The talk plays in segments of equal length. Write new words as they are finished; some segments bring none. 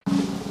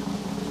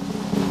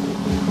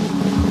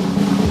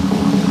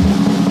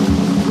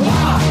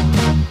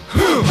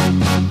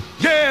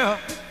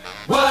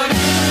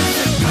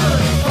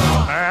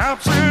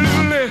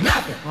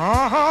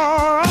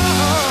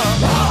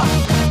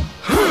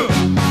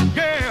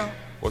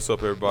What's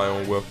up, everybody? I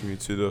want to welcome you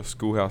to the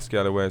Schoolhouse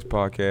Scallywags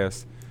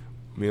podcast.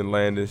 Me and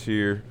Landon's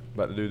here,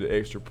 about to do the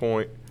extra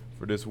point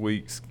for this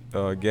week's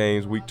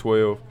games, Week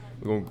 12.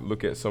 We're going to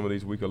look at some of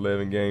these Week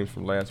 11 games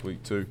from last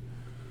week, too.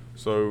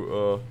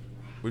 So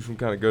we just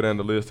kind of go down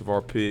the list of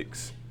our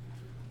picks.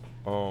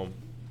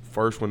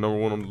 First one, number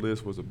one on the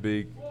list, was it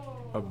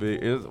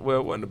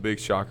wasn't a big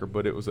shocker,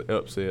 but it was an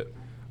upset.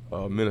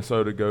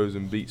 Minnesota goes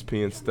and beats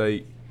Penn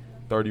State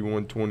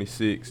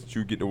 31-26. Did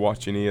you get to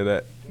watch any of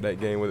that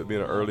game with it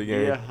being an early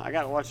game? Yeah, I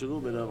got to watch a little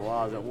bit of it while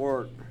I was at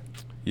work.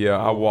 Yeah,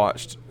 I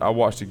watched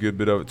a good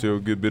bit of it too, a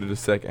good bit of the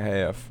second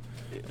half.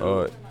 It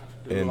looked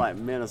like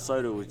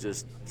Minnesota was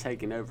just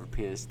taking over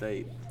Penn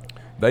State.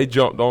 They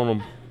jumped on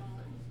them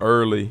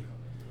early,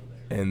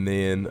 and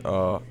then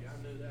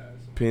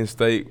Penn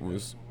State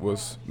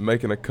was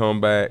making a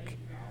comeback,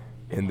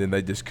 and then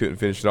they just couldn't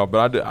finish it off.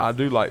 But I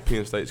do like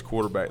Penn State's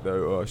quarterback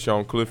though,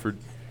 Sean Clifford.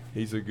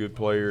 He's a good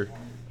player.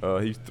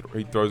 He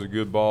throws a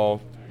good ball.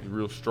 He's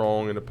real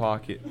strong in the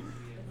pocket.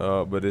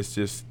 But it's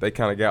just they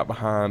kind of got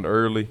behind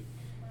early,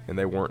 and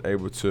they weren't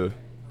able to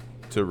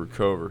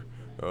recover.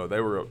 They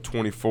were up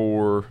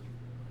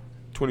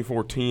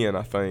 24-10,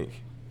 I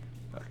think.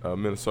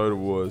 Minnesota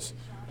was,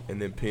 and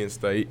then Penn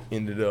State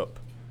ended up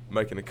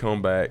making a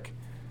comeback,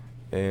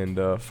 and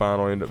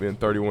final ended up being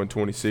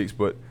 31-26.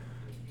 But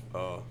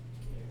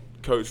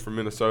coach from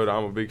Minnesota,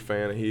 I'm a big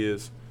fan of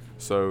his,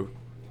 so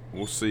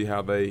we'll see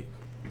how they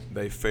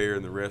fare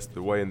in the rest of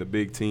the way in the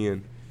Big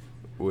Ten.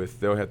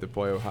 They'll have to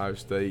play Ohio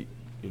State,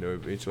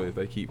 eventually if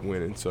they keep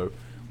winning. So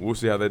we'll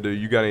see how they do.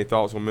 You got any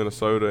thoughts on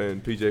Minnesota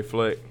and PJ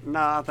Fleck? No,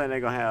 I think they're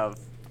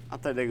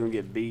gonna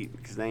get beat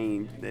because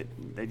they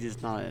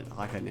just not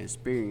like an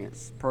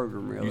experienced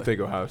program really. You think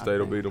Ohio State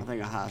will beat them? I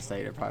think Ohio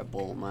State will probably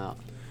blow them out.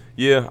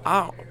 Yeah,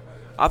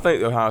 I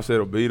think Ohio State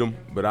will beat them,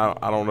 but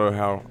I don't know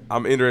how.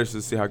 I'm interested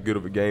to see how good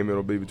of a game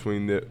it'll be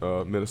between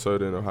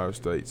Minnesota and Ohio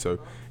State. So,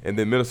 and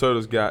then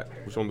Minnesota's got,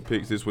 which on the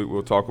picks this week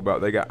we'll talk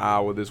about, they got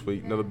Iowa this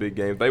week, another big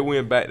game. If they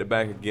win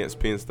back-to-back against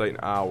Penn State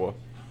and Iowa,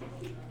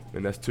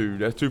 and that's two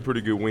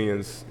pretty good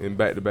wins in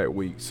back-to-back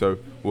weeks. So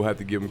we'll have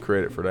to give them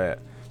credit for that.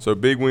 So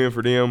big win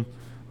for them,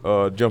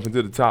 jumping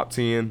to the top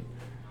 10,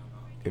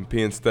 and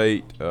Penn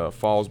State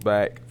falls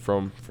back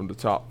from the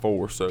top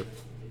 4. So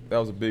that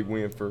was a big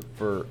win for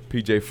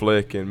PJ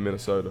Fleck in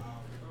Minnesota.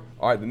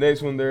 All right, the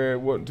next one there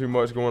wasn't too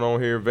much going on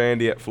here.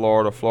 Vandy at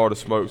Florida. Florida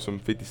smoked some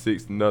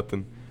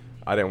 56-0.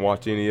 I didn't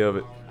watch any of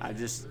it. I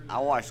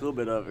watched a little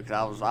bit of it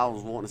because I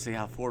was wanting to see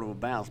how Florida would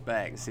bounce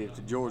back and see if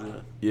the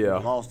Georgia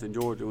lost in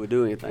Georgia would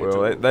do anything.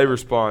 Well, they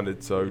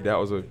responded, so that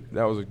was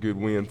a good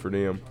win for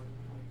them.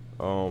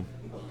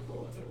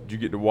 Did you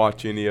get to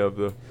watch any of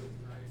the?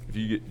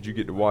 Did you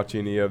get to watch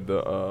any of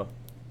the?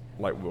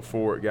 Like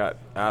before it got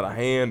out of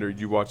hand, or did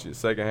you watch it the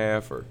second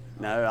half? Or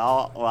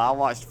no, I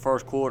watched the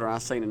first quarter. And I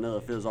seen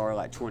enough. It was already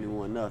like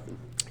 21-0.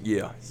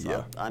 Yeah, so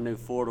yeah. I knew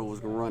Florida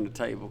was going to run the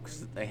table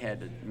because they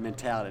had the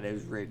mentality they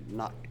was ready to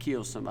not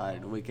kill somebody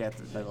the week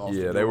after they lost.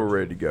 Yeah, they were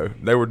ready to go.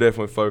 They were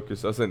definitely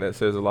focused. I think that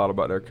says a lot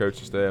about their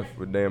coaching staff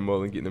with Dan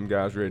Mullen getting them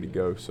guys ready to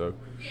go. So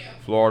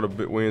Florida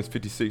wins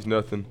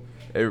 56-0.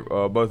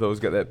 Both of us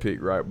got that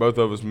pick right. Both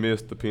of us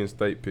missed the Penn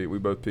State pick. We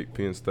both picked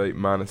Penn State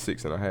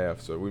 -6.5,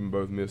 so we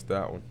both missed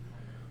that one.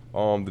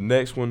 The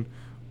next one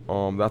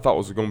I thought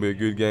was going to be a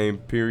good game,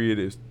 period,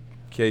 is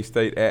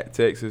K-State at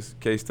Texas.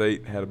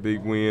 K-State had a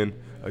big win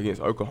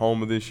against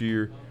Oklahoma this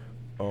year.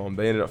 They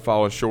ended up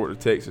falling short to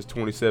Texas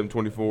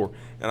 27-24.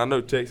 And I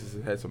know Texas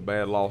has had some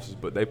bad losses,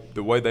 but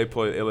the way they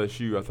played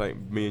LSU, I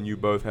think me and you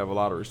both have a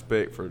lot of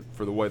respect for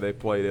the way they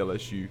played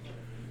LSU.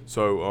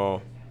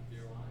 So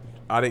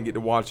I didn't get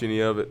to watch any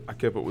of it. I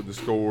kept up with the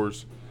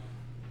scores.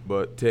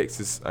 But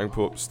Texas, I can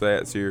pull up the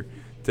stats here.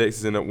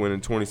 Texas ended up winning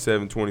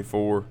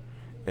 27-24.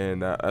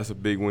 And that's a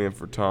big win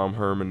for Tom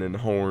Herman and the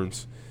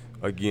Horns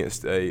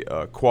against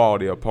a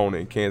quality opponent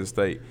in Kansas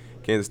State.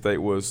 Kansas State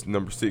was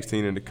number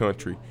 16 in the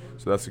country,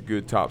 so that's a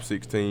good top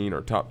 16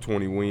 or top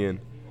 20 win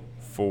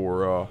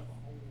for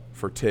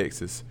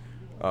Texas.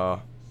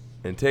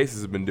 And Texas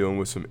has been dealing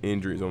with some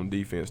injuries on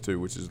defense too,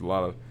 which is a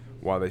lot of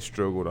why they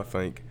struggled, I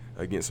think,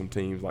 against some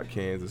teams like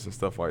Kansas and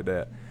stuff like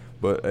that.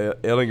 But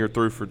Ellinger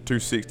threw for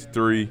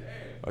 263,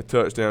 a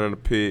touchdown and a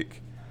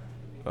pick.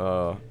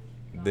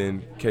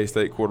 Then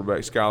K-State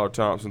quarterback Skylar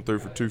Thompson threw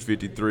for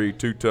 253,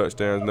 2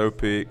 touchdowns, no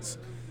picks.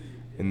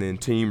 And then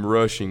team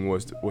rushing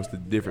was the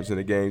difference in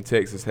the game.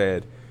 Texas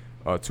had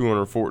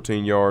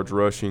 214 yards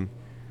rushing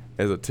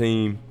as a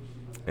team,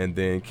 and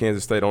then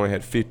Kansas State only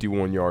had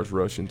 51 yards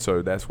rushing.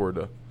 So that's where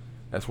the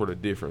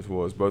difference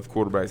was. Both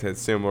quarterbacks had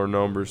similar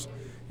numbers.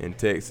 In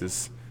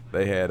Texas,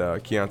 they had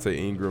Keontae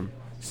Ingram,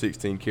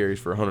 16 carries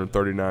for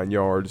 139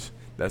 yards.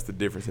 That's the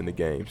difference in the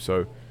game.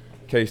 So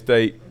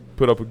K-State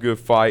put up a good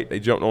fight. They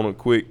jumped on them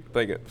quick. I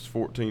think it was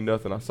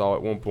 14-0. I saw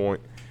at one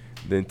point.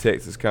 Then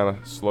Texas kind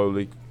of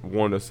slowly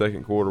won the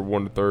second quarter,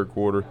 won the third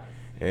quarter,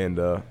 and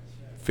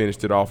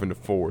finished it off in the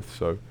fourth.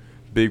 So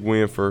big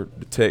win for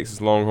the Texas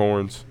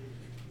Longhorns,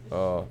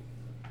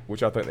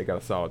 which I think they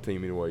got a solid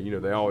team anyway.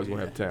 They always going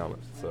to have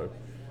talent. So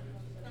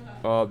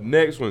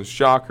next one's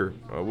shocker.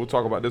 We'll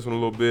talk about this one a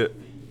little bit.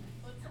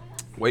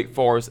 Wake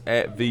Forest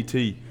at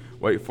VT.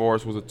 Wake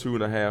Forest was a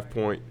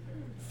 2.5-point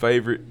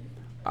favorite.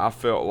 I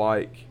felt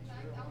like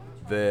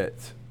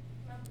that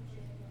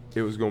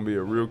it was going to be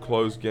a real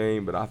close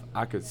game, but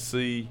I could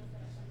see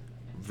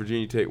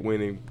Virginia Tech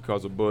winning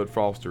because of Bud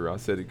Foster. I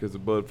said it because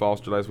of Bud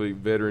Foster last week,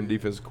 veteran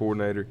defensive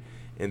coordinator.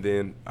 And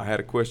then I had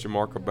a question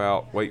mark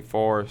about Wake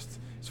Forest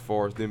as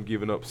far as them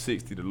giving up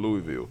 60 to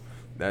Louisville.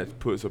 That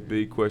puts a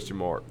big question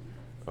mark.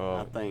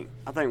 I think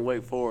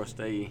Wake Forest,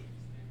 they've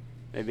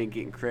been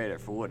getting credit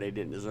for what they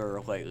didn't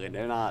deserve lately.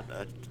 They're not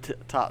a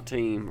top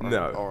team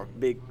or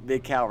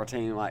big caliber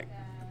team like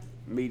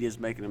media's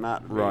making them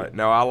out to be. Right.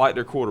 Now, I like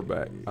their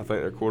quarterback. I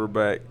think their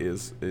quarterback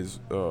is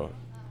a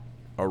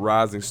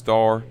rising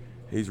star.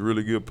 He's a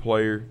really good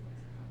player.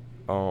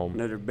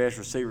 Their best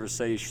receiver,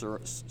 Sage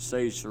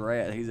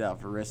Surratt, he's out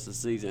for the rest of the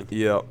season.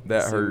 Yeah,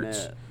 that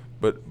hurts.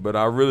 But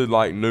I really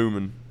like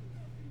Newman,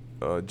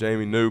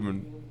 Jamie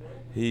Newman.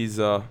 He's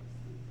a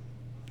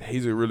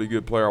really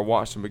good player. I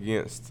watched him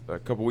against a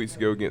couple weeks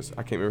ago against,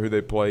 I can't remember who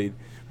they played,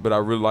 but I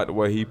really like the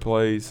way he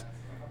plays.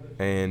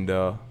 And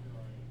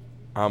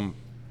I'm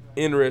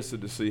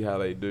interested to see how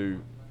they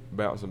do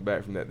bouncing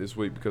back from that this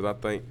week, because I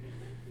think,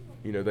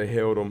 they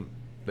held them.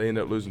 They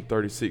ended up losing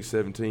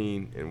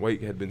 36-17, and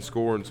Wake had been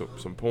scoring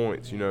some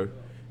points, in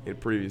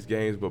previous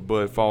games. But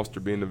Bud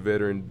Foster, being the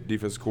veteran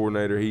defensive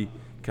coordinator, he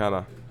kind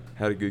of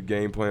had a good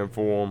game plan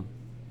for them.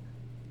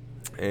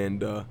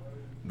 And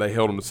they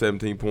held them to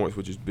 17 points,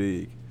 which is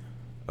big.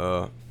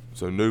 So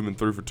Newman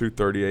threw for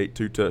 238,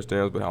 2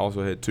 touchdowns, but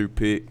also had 2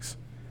 picks.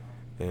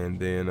 And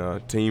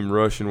then team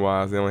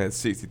rushing-wise, they only had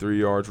 63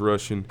 yards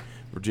rushing.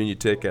 Virginia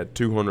Tech had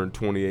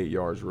 228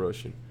 yards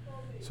rushing.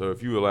 So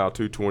if you allow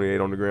 228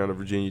 on the ground to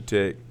Virginia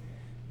Tech,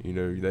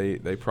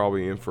 they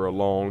probably in for a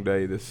long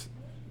day this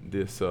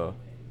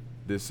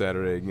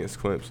Saturday against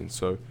Clemson.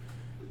 So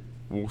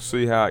we'll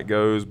see how it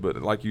goes.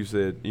 But like you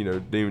said,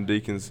 Demon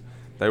Deacons,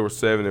 they were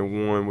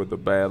 7-1 with a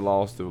bad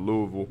loss to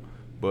Louisville.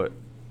 But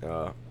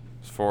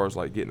as far as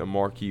like getting a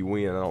marquee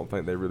win, I don't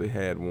think they really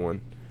had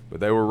one. But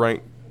they were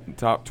ranked in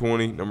top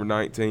 20, number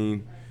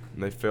 19,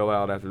 and they fell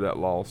out after that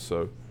loss.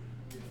 So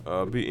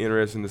be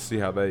interesting to see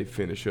how they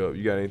finish up.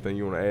 You got anything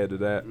you want to add to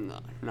that? No,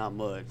 not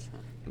much.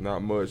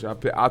 Not much. I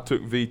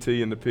took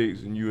VT in the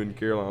picks, and you and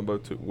Caroline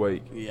both took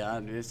Wake.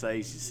 Yeah, it's an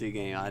ACC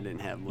game. I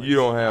didn't have much. You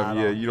don't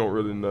have, you don't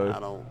really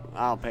know.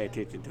 I don't pay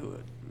attention to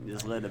it.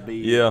 Just let it be.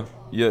 Yeah.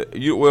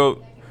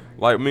 Well,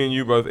 like me and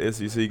you both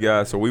SEC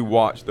guys, so we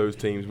watch those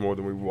teams more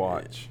than we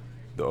watch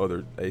the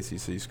other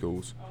ACC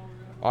schools.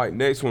 All right,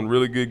 next one,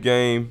 really good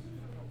game.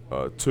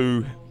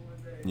 Two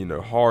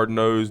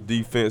hard-nosed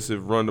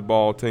defensive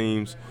run-the-ball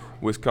teams,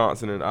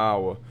 Wisconsin and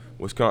Iowa.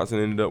 Wisconsin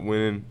ended up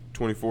winning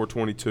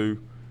 24-22.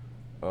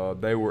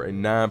 They were a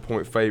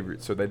 9-point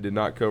favorite, so they did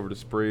not cover the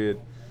spread.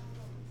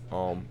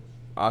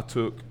 I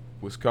took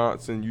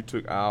Wisconsin, you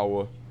took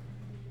Iowa,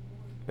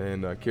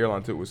 and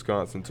Caroline took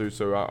Wisconsin too,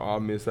 so I'll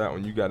miss that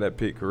one. You got that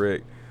pick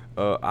correct.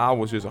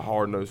 Iowa's just a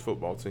hard-nosed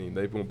football team.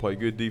 They're going to play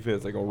good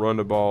defense. They're going to run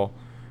the ball,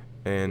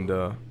 and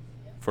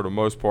for the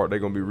most part, they're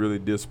going to be really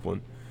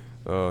disciplined.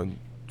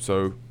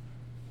 So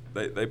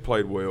they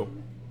played well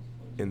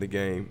in the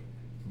game,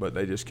 but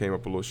they just came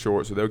up a little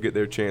short. So they'll get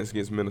their chance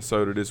against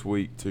Minnesota this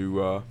week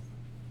to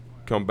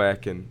come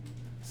back and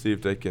see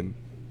if they can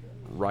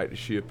right the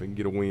ship and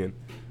get a win.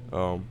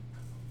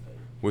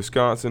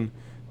 Wisconsin,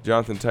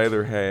 Jonathan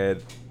Taylor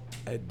had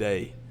a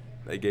day.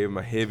 They gave him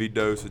a heavy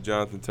dose of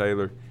Jonathan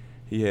Taylor.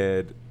 He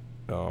had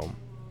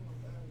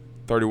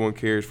 31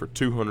 carries for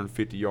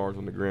 250 yards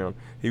on the ground.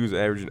 He was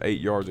averaging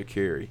 8 yards a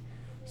carry.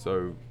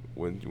 So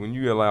when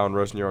you allow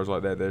rushing yards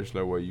like that, there's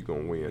no way you're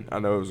going to win. I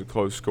know it was a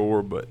close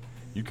score, but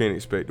you can't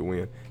expect to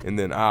win. And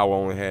then Iowa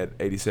only had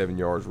 87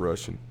 yards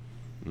rushing.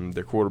 And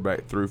their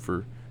quarterback threw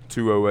for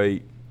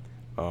 208.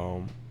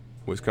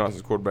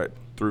 Wisconsin's quarterback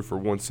threw for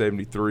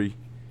 173.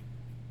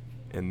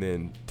 And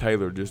then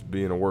Taylor just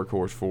being a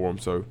workhorse for them.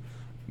 So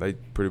they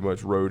pretty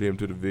much rode him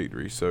to the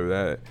victory. So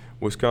that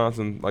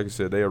Wisconsin, like I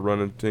said, they a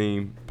running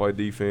team, play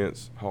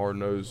defense,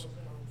 hard-nosed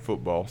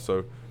football.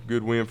 So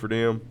good win for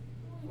them.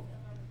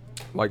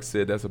 Like I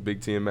said, that's a Big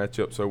Ten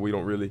matchup, so we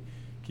don't really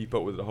keep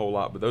up with it a whole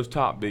lot. But those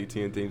top Big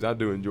Ten teams, I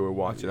do enjoy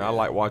watching. I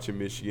like watching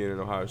Michigan and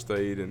Ohio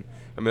State, and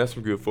that's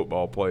some good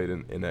football played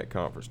in that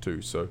conference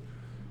too. So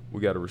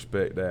we got to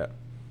respect that.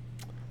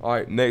 All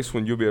right, next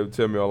one you'll be able to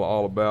tell me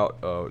all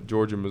about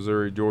Georgia,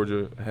 Missouri.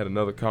 Georgia had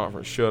another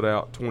conference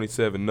shutout,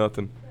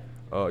 27-0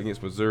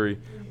 against Missouri.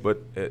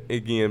 But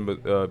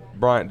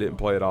Bryant didn't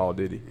play at all,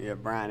 did he? Yeah,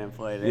 Bryant didn't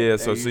play. Yeah,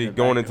 so see,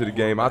 going into the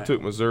game, I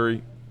took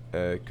Missouri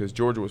because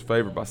Georgia was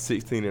favored by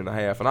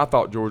 16.5, and I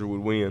thought Georgia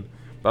would win,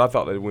 but I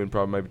thought they'd win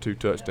probably maybe 2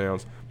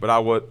 touchdowns. But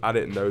I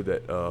didn't know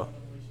that.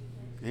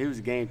 He was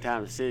a game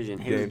time decision.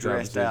 He was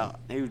dressed out,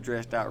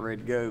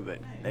 ready to go.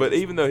 But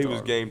even though he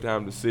was game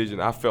time decision,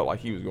 I felt like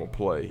he was going to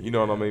play. You know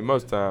what I mean?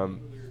 Most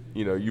time,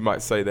 you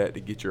might say that to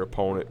get your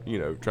opponent,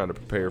 trying to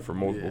prepare for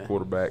multiple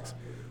quarterbacks.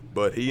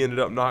 But he ended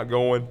up not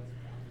going.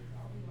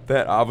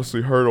 That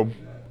obviously hurt him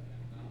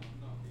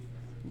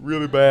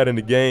really bad in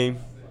the game.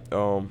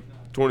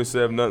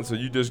 27-0. So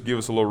you just give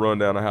us a little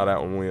rundown of how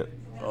that one went.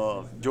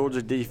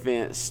 Georgia's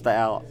defense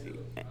stout.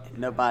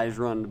 Nobody's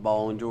running the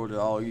ball in Georgia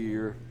all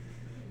year.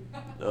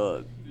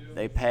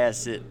 They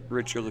pass it.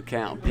 Richard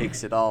LeCounte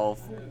picks it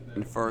off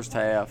in the first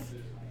half.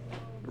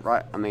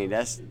 Right, I mean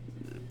that's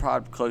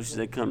probably the closest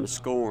they come to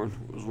scoring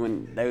was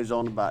when they was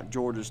on about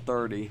Georgia's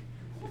 30.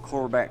 The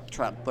quarterback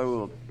tried to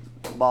throw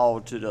a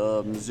ball to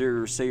the Missouri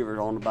receiver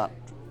on about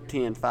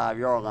 10,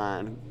 5-yard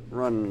line,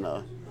 running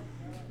a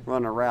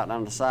route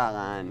down the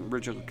sideline.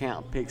 Richard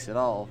LeCounte picks it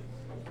off.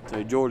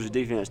 So Georgia's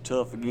defense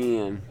tough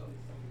again.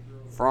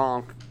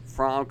 Fromm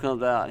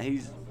comes out.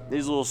 He's a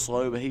little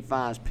slow, but he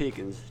finds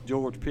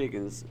George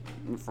Pickens,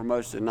 for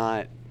most of the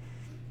night.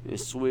 And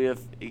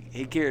Swift,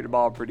 he carried the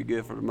ball pretty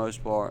good for the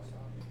most part.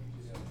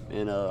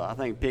 And I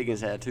think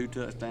Pickens had 2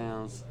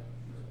 touchdowns.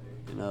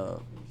 And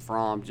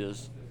Fromm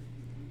just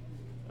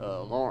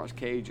Lawrence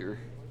Cager.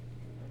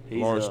 He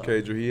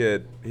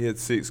had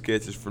 6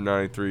 catches for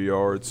 93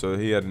 yards, so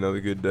he had another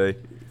good day.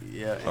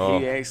 Yeah,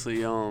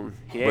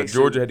 but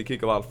Georgia had to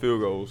kick a lot of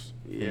field goals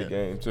in the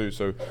game too.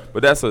 So,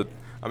 but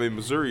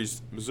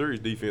Missouri's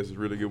defense is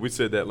really good. We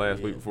said that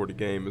last week before the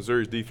game.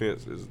 Missouri's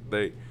defense is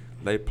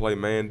they play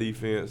man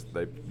defense.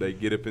 They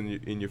get up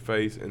in your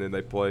face, and then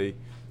they play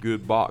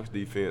good box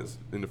defense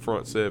in the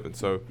front 7.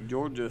 So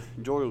Georgia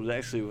was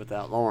actually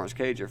without Lawrence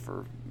Cager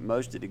for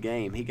most of the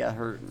game. He got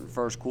hurt in the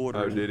first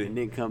quarter and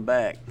didn't come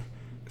back.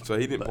 So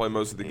he didn't play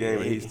most of the game,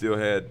 and he still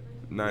had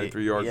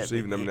 93 yards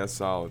receiving. I mean, that's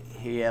solid.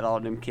 He had all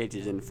them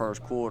catches in the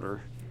first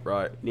quarter.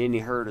 Right. Then he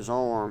hurt his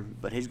arm,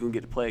 but he's going to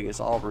get to play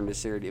against Auburn this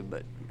Saturday.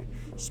 But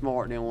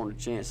Smart didn't want a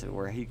chance at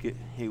where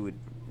he would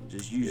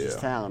just use his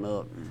talent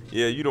up.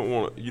 Yeah, you don't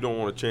want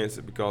to chance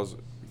it because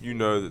you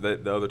know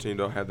that the other team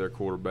don't have their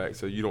quarterback,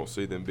 so you don't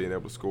see them being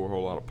able to score a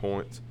whole lot of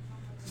points.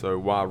 So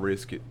why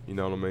risk it? You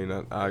know what I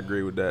mean? I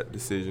agree with that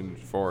decision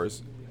as far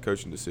as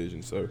coaching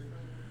decision. So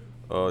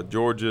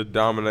Georgia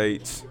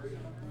dominates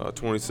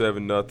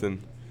 27-0.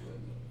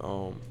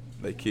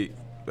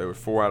 They were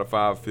 4 out of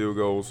 5 field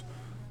goals.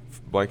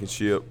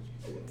 Blankenship.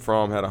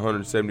 Fromm had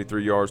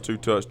 173 yards, 2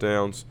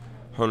 touchdowns,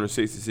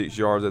 166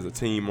 yards as a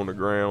team on the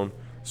ground.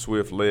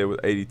 Swift led with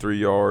 83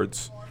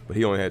 yards, but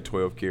he only had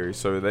 12 carries.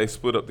 So they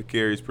split up the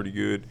carries pretty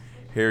good.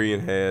 Harrion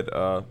had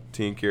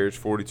 10 carries,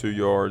 42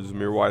 yards.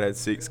 Zamir White had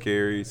 6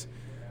 carries.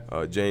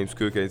 James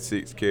Cook had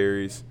 6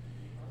 carries.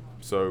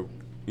 So,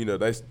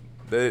 they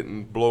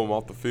didn't blow them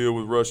off the field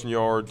with rushing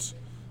yards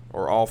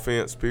or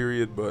offense,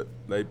 period, but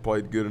they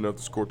played good enough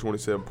to score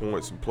 27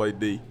 points and play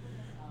D.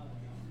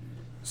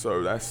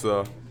 So that's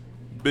a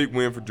big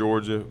win for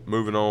Georgia.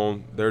 Moving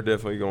on, they're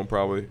definitely going to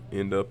probably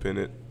end up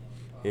in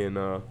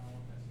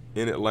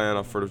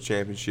Atlanta for the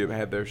championship,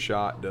 have their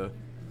shot to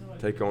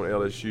take on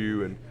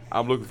LSU, and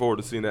I'm looking forward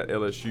to seeing that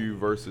LSU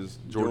versus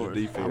Georgia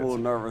defense. I'm a little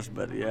nervous,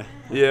 but yeah.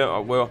 Yeah,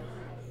 well,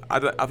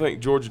 I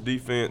think Georgia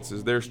defense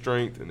is their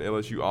strength and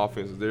LSU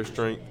offense is their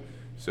strength.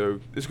 So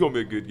it's going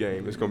to be a good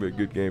game. It's going to be a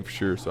good game for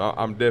sure. So I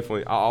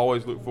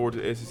always look forward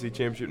to the SEC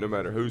championship no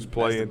matter who's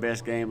playing. That's the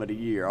best game of the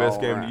year. Best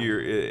game of the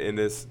year, and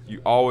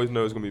you always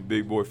know it's going to be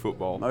big boy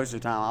football. Most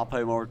of the time, I'll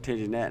pay more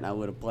attention to that than I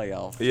would a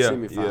playoff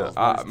semifinals.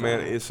 Yeah.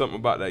 Man, it's something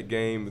about that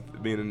game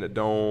being in the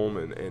dome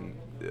and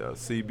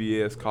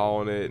CBS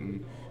calling it,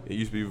 and it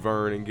used to be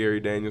Vern and Gary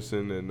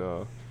Danielson, and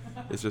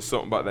it's just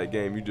something about that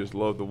game you just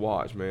love to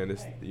watch, man.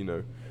 It's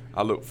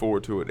I look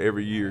forward to it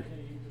every year.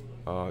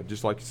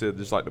 Just like you said,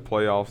 just like the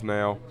playoffs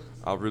now,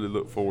 I really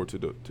look forward to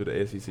the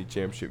SEC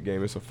championship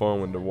game. It's a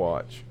fun one to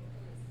watch.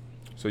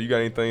 So you got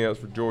anything else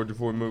for Georgia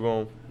before we move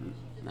on?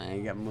 I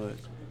ain't got much.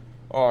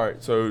 All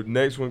right, so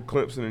next one,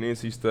 Clemson and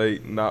NC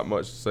State. Not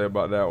much to say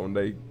about that one.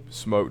 They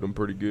smoked them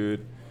pretty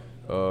good.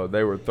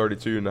 They were a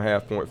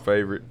 32.5-point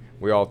favorite.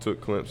 We all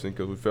took Clemson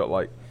because we felt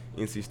like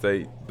NC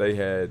State, they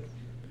had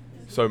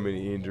so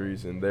many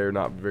injuries, and they're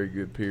not very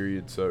good,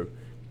 period. So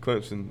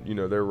Clemson,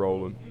 they're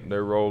rolling.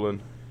 They're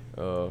rolling.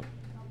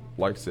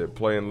 Like I said,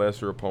 playing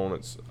lesser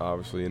opponents,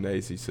 obviously, in the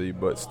ACC,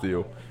 but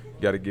still,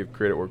 got to give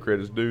credit where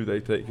credit's due. They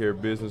take care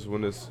of business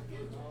when it's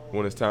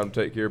time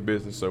to take care of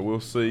business. So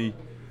we'll see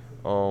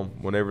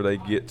whenever they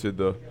get to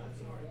the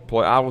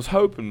play. I was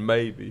hoping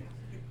maybe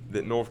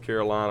that North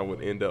Carolina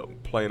would end up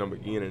playing them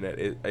again in that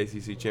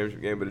ACC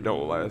championship game, but it don't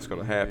look like that's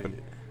going to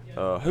happen.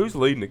 Who's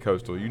leading the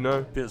Coastal?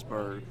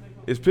 Pittsburgh.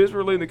 Is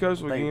Pittsburgh leading the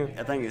Coastal again?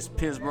 I think it's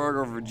Pittsburgh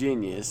or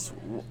Virginia.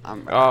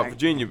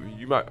 Virginia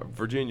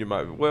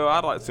might. Well,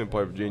 I'd like to see them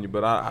play Virginia,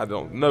 but I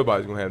don't.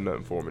 Nobody's gonna have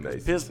nothing for them in the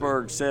ACC.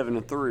 Pittsburgh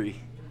 7-3.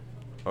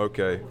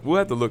 Okay, we'll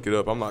have to look it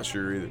up. I'm not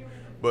sure either.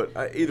 But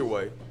either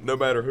way, no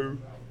matter who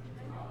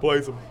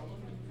plays them,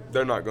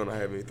 they're not gonna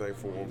have anything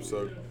for them.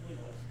 So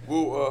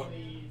we'll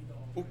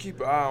keep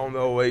an eye on the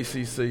old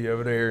ACC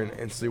over there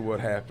and see what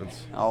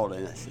happens. Oh,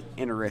 that's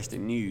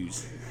interesting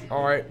news.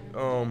 All right.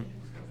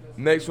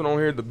 Next one on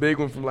here, the big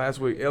one from last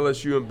week,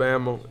 LSU and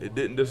Bama. It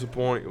didn't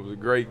disappoint. It was a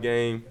great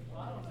game.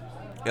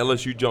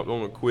 LSU jumped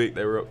on it quick.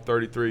 They were up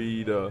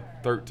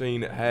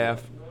 33-13 at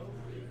half.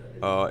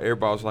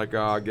 Everybody was like,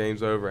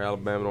 game's over.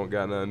 Alabama don't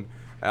got nothing.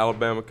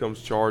 Alabama comes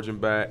charging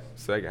back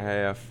second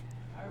half.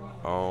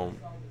 And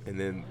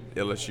then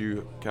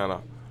LSU kind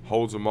of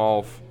holds them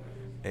off.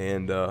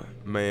 And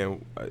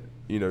man,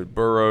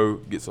 Burrow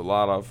gets a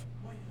lot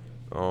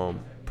of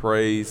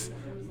praise,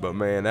 but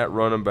man, that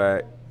running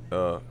back,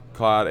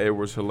 Clyde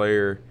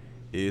Edwards-Helaire,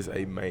 is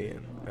a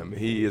man. I mean,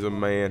 he is a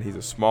man. He's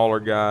a smaller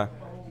guy,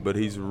 but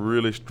he's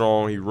really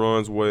strong. He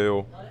runs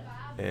well,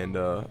 and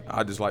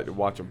I just like to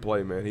watch him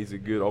play, man. He's a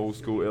good old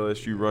school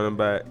LSU running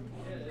back.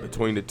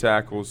 Between the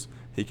tackles,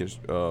 he can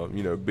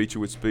beat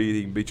you with speed.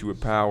 He can beat you with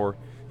power.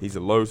 He's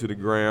a low to the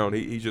ground.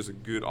 He's just a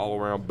good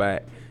all-around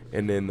back.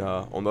 And then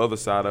on the other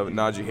side of it,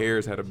 Najee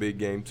Harris had a big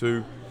game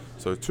too.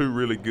 So two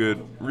really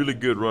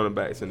good running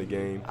backs in the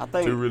game.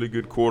 Two really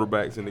good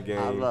quarterbacks in the game.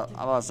 I was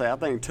about to say, I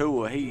think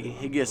Tua,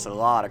 he gets a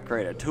lot of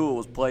credit. Tua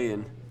was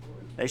playing.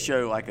 They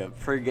showed like a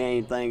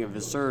pregame thing of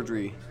his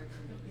surgery,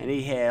 and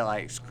he had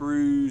like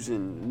screws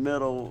and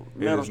metal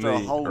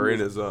stuff holding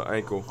his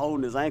ankle,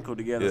 holding his ankle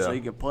together so he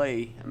could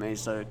play. I mean,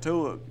 so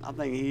Tua, I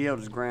think he held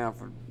his ground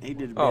he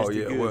did the best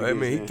he could. Well, I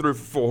mean, he threw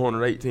for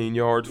 418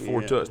 yards,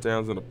 4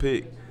 touchdowns and a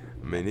pick.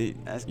 I mean, he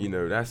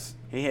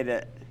had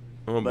that.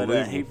 Unbelievable.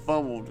 But he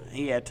fumbled.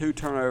 He had 2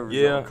 turnovers.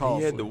 Yeah,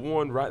 he had the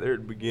one right there at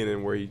the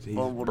beginning where he's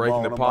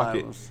breaking the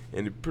pocket,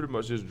 and he pretty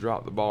much just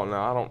dropped the ball.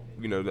 Now, I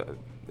don't,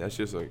 that's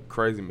just a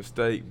crazy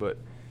mistake, but,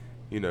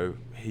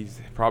 he's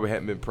probably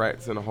hadn't been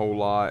practicing a whole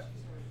lot.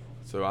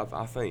 So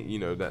I think,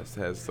 that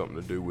has something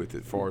to do with it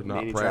as far as not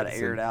practicing. He tried to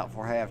air it out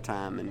for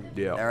halftime, and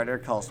there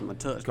cost him a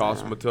touchdown.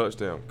 Cost him a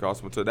touchdown.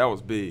 That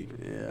was big.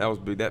 Yeah. That was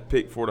big. That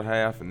pick for the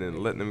half and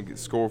then letting them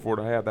score for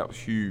the half, that was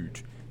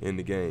huge in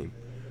the game.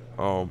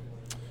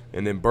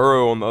 And then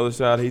Burrow on the other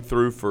side, he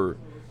threw for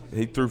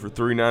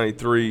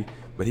 393,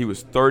 but he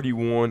was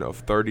 31 of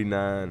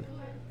 39,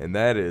 and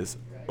that is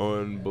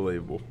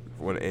unbelievable.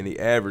 And he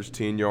averaged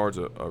 10 yards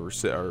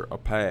a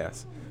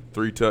pass,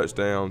 3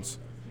 touchdowns.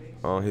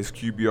 His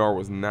QBR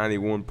was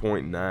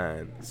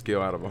 91.9,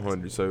 scale out of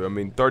 100. So, I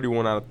mean,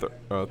 31 out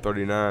of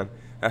 39,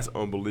 that's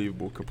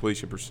unbelievable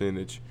completion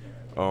percentage.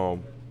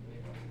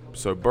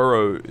 So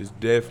Burrow is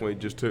definitely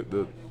just took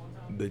the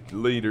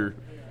leader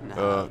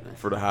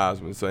for the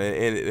Heisman, so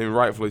and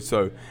rightfully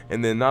so.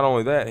 And then not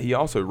only that, he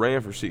also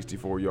ran for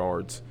 64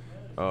 yards.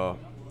 So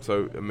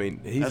I mean,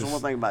 that's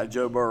one thing about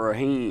Joe Burrow.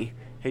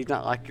 He's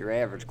not like your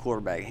average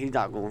quarterback. He's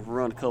not going to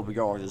run a couple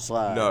yards and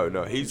slide. No.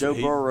 Joe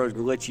Burrow's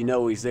going to let you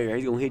know he's there.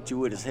 He's going to hit you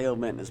with his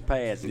helmet and his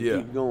pads and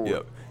keep going.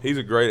 Yeah, he's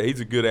a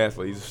good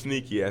athlete. He's a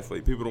sneaky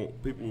athlete. People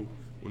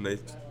when they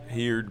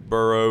hear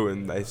Burrow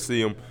and they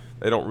see him,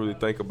 they don't really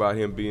think about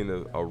him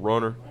being a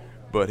runner.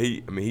 But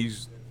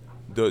he's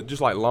just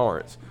like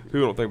Lawrence.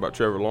 People don't think about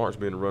Trevor Lawrence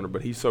being a runner,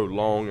 but he's so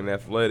long and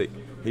athletic.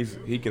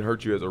 He can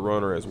hurt you as a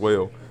runner as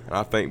well. And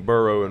I think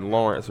Burrow and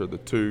Lawrence are the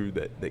two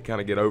that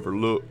kind of get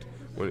overlooked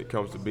when it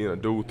comes to being a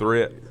dual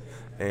threat.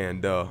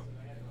 And,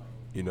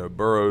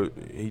 Burrow,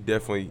 he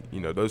definitely,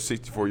 those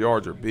 64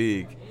 yards are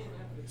big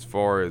as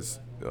far as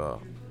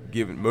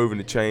moving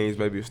the chains.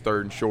 Maybe it's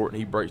 3rd and short, and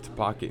he breaks the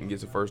pocket and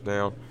gets a first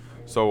down,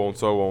 so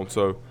on.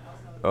 So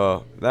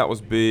that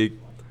was big.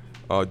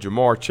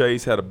 Jamar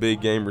Chase had a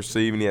big game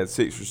receiving. He had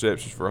 6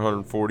 receptions for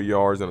 140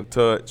 yards and a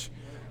touch.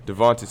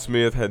 Devontae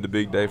Smith had the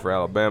big day for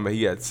Alabama.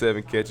 He had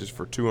 7 catches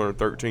for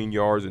 213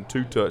 yards and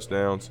 2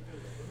 touchdowns.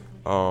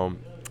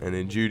 And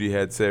then Judy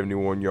had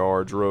 71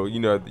 yards.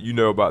 You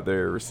know about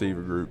their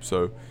receiver group,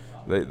 so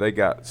they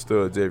got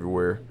studs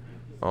everywhere.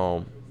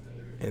 And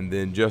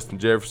then Justin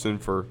Jefferson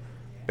for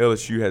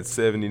LSU had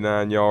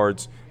 79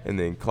 yards, and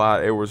then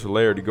Clyde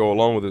Edwards-Helaire to go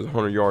along with his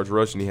 100 yards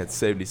rushing. He had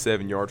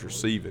 77 yards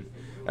receiving.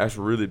 That's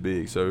really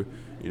big. So,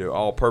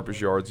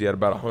 all-purpose yards, he had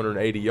about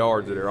 180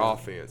 yards of their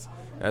offense.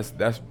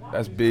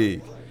 That's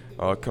big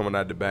coming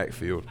out of the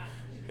backfield.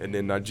 And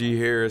then Najee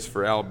Harris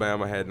for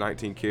Alabama had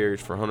 19 carries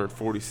for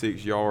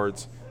 146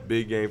 yards.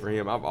 Big game for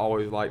him. I've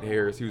always liked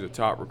Harris. He was a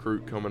top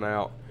recruit coming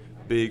out.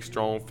 Big,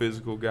 strong,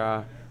 physical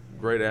guy.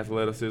 Great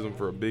athleticism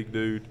for a big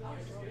dude.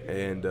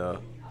 And,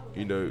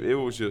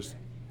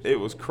 it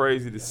was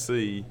crazy to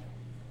see.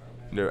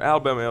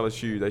 Alabama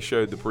LSU, they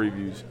showed the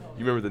previews.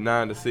 You remember the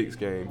 9-6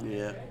 game?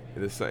 Yeah.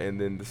 And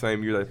then the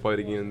same year they played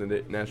again in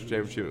the national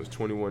championship, it was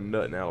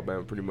 21-0.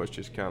 Alabama pretty much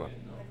just kind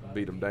of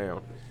beat them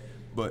down.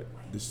 But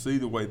to see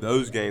the way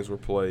those games were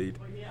played,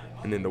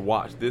 and then to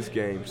watch this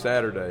game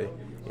Saturday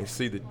and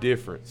see the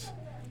difference.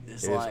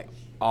 It's like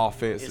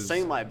offenses. It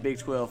seemed like Big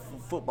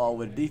 12 football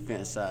with the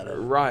defense side of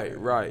it.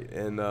 Right.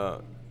 And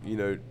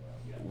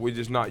we're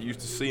just not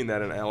used to seeing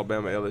that in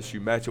Alabama LSU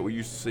matchup. We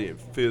used to see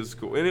it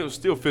physical, and it was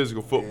still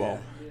physical football.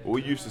 Yeah. But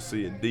we used to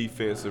see it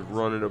defensive,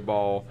 running the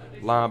ball,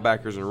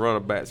 linebackers and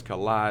running backs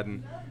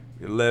colliding,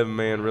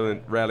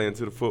 11-man rallying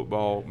to the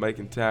football,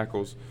 making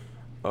tackles.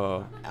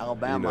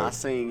 Alabama, I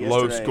seen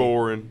yesterday. Low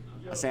scoring.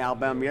 I seen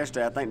Alabama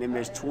yesterday. I think they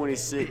missed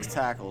 26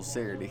 tackles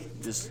Saturday.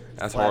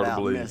 That's hard to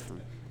believe.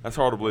 That's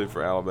hard to believe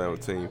for Alabama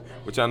team,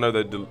 which I know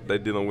they're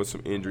dealing with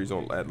some injuries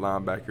at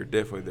linebacker.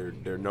 Definitely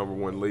their number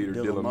one leader,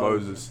 Dylan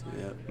Moses.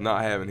 Yep.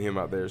 Not having him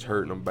out there is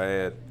hurting them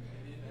bad.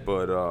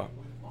 But,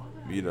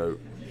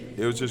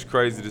 it was just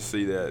crazy to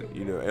see that,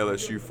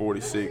 LSU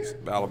 46,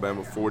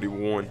 Alabama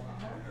 41.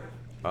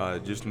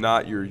 Just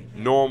not your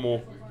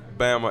normal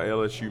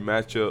Bama-LSU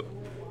matchup.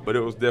 but it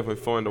was definitely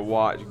fun to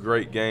watch.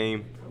 Great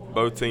game.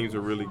 Both teams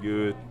are really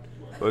good.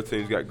 Both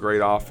teams got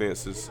great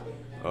offenses.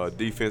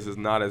 Defense is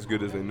not as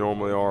good as they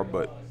normally are,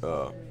 but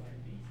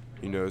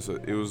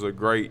it was a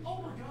great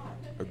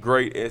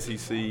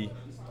SEC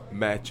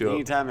matchup.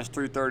 Anytime it's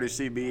 3:30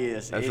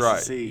 CBS, that's SEC,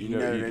 right. You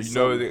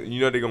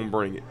know they're gonna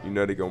bring it. You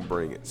know they're gonna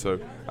bring it. So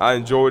I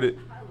enjoyed it.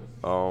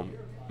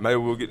 Maybe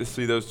we'll get to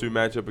see those two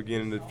match up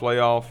again in the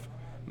playoff.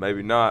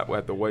 Maybe not. We'll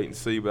have to wait and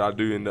see. But I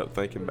do end up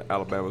thinking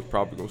Alabama's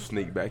probably gonna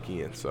sneak back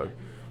in. So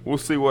we'll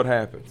see what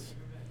happens.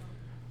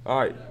 All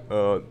right.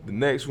 The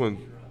next one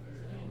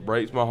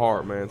breaks my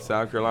heart, man.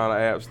 South Carolina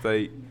App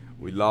State.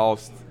 We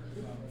lost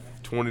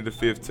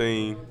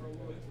 20-15.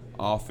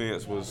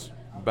 Offense was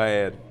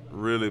bad,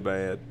 really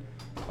bad.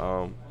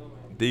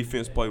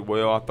 Defense played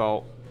well, I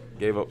thought.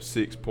 Gave up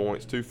 6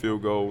 points, 2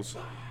 field goals,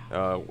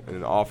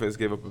 and the offense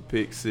gave up a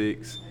pick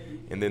 6.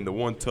 And then the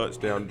one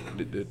touchdown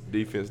the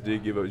defense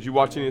did give up. Did you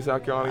watch any of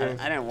South Carolina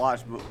games? I didn't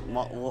watch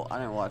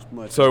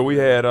much. So we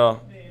had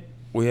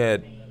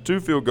 2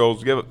 field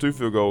goals. Gave up 2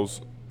 field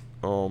goals,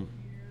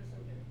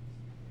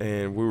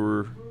 and we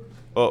were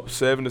up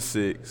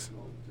 7-6.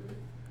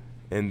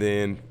 And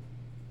then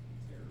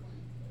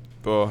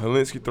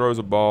Helinski throws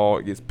a ball,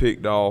 it gets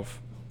picked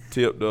off,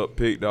 tipped up,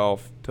 picked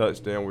off,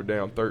 touchdown. We're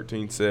down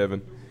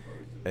 13-7.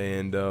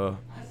 And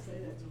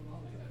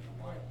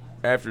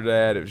after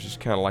that, it was just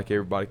kind of like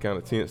everybody kind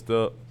of tensed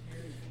up.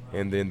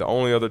 And then the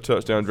only other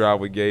touchdown drive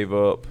we gave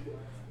up,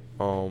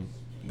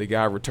 the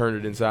guy returned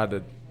it inside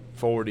the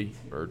 40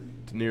 or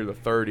near the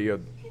 30.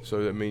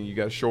 So, I mean, you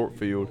got a short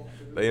field.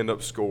 They end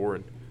up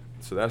scoring.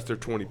 So that's their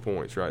 20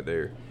 points right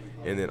there.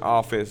 And then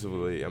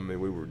offensively, I mean,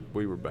 we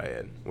were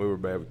bad. We were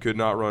bad. We could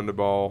not run the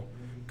ball,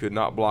 could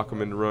not block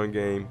them in the run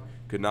game,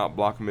 could not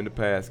block them in the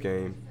pass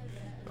game.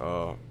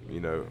 On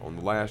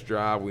the last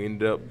drive, we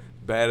ended up,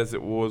 bad as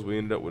it was, we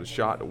ended up with a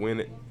shot to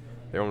win it.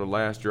 There on the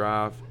last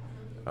drive,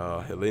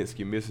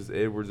 Helinski misses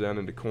Edwards down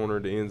in the corner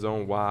of the end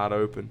zone, wide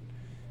open.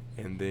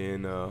 And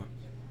then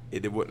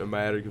it wouldn't have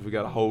mattered because we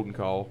got a holding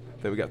call.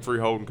 Then we got 3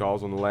 holding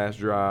calls on the last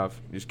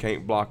drive. Just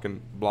can't block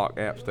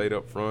App State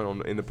up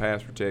front in the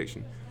pass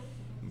protection.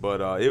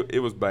 But it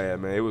was bad,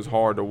 man. It was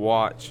hard to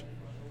watch.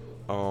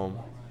 I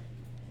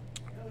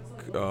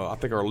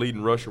think our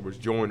leading rusher was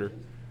Joyner.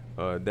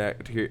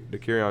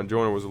 DeCarrion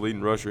Joyner was the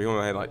leading rusher. He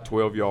only had like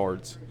 12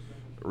 yards.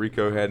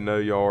 Rico had no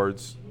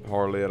yards,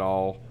 hardly at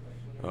all.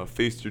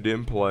 Feaster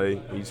didn't play.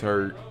 He's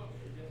hurt.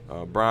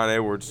 Brian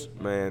Edwards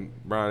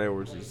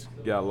has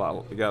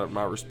got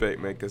my respect,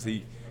 man, because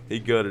he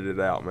gutted it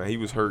out, man. He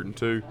was hurting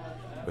too,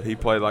 but he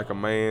played like a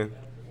man.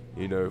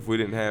 If we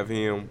didn't have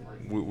him,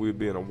 we'd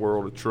be in a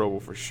world of trouble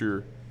for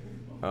sure.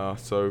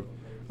 So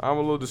I'm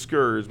a little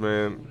discouraged,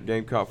 man.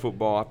 Gamecock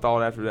football. I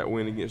thought after that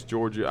win against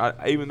Georgia,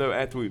 even though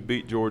after we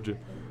beat Georgia,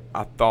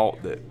 I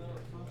thought that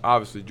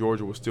obviously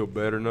Georgia was still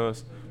better than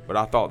us, but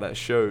I thought that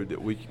showed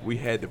that we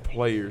had the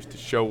players to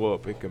show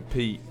up and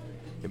compete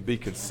and be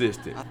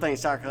consistent. I think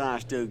South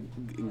Carolina's still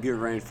in good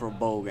range for a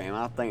bowl game.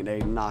 I think they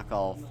knock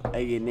off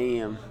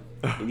A&M,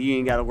 and you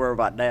ain't got to worry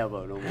about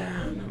Dabo no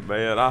more.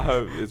 Man, I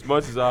hope, as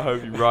much as I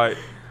hope you're right,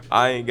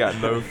 I ain't got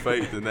no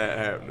faith in that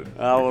happening.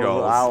 I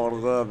would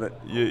love it.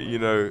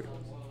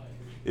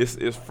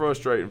 It's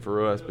frustrating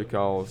for us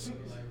because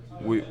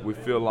we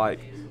feel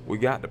like we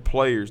got the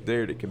players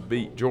there that can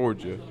beat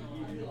Georgia,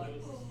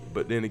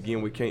 but then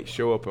again we can't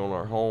show up on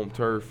our home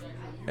turf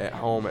at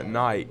home at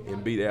night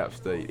and beat App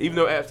State. Even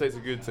though App State's a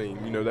good team,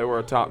 they were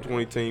a top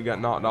 20 team,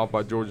 got knocked off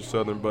by Georgia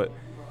Southern, but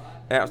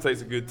App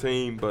State's a good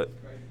team, but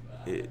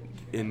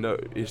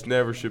it's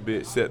never should be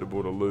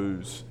acceptable to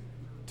lose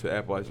to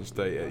Appalachian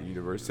State at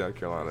University of South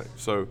Carolina.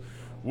 So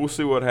we'll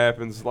see what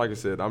happens. Like I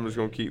said, I'm just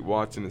going to keep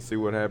watching and see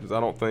what happens. I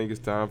don't think it's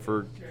time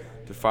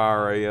to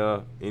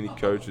fire any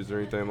coaches or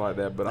anything like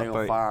that. But I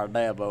think fire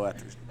Dabo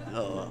after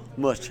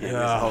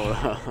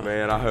Muschamp.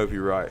 Man, I hope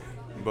you're right.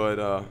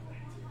 But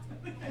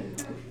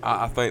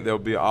I think there'll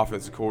be an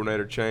offensive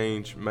coordinator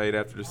change made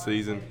after the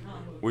season,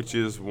 which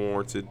is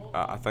warranted.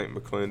 I think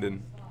McClendon,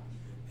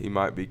 he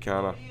might be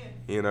kind of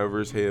in over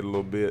his head a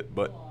little bit,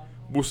 but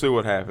we'll see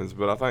what happens.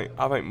 But I think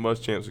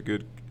Muschamp's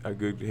a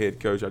good head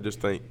coach. I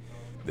just think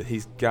that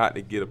he's got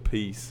to get a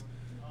piece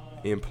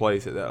in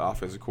place at that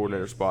offensive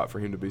coordinator spot for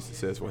him to be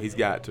successful. He's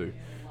got to,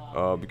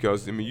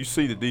 because you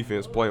see the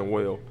defense playing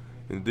well,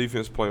 and the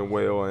defense playing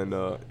well,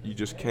 and you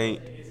just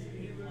can't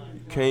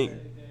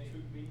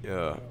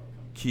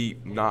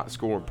keep not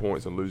scoring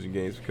points and losing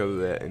games because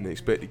of that, and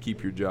expect to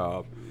keep your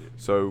job.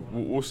 So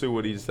we'll see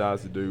what he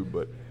decides to do,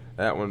 but.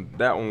 That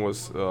one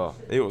was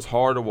it was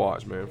hard to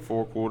watch, man.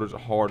 4 quarters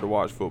of hard to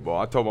watch football.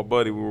 I told my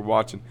buddy we were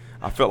watching,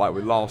 I felt like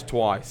we lost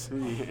twice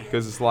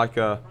because it's like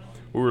we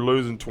were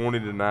losing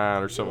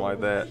 20-9 or something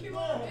like that.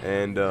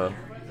 And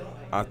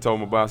I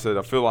told my buddy, I said,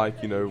 I feel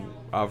like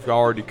I've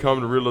already come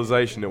to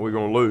realization that we're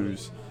gonna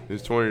lose.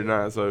 It's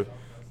 20-9, so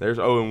there's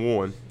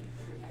 0-1,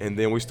 and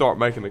then we start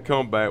making a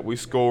comeback. We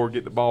score,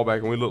 get the ball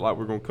back, and we look like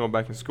we're gonna come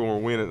back and score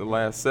and win at the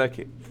last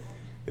second,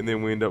 and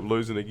then we end up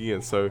losing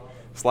again. So.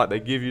 It's like they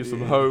give you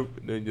some hope,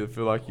 and then you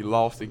feel like you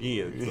lost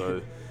again. So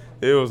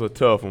It was a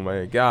tough one,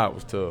 man. God, it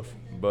was tough.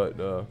 But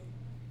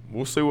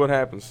we'll see what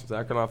happens.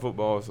 South Carolina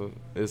football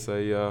it's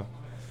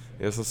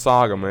a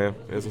saga, man.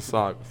 It's a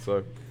saga.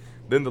 So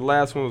then the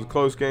last one was a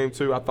close game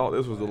too. I thought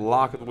this was the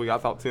lock of the week. I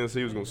thought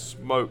Tennessee was going to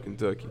smoke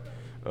Kentucky.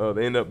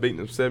 They ended up beating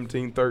them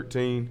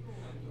 17-13.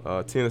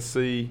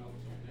 Tennessee.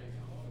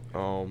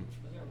 Like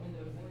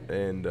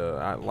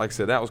I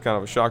said, that was kind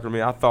of a shocker to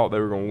me. I thought they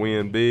were going to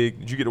win big.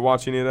 Did you get to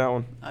watch any of that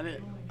one?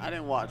 I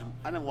didn't watch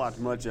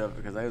much of it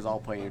because they was all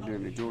playing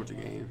during the Georgia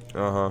game.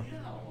 But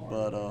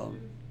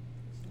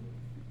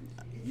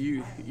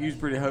you was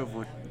pretty hopeful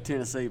with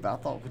Tennessee, but I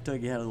thought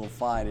Kentucky had a little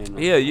fight in them.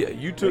 Yeah.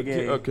 You took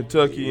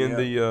Kentucky in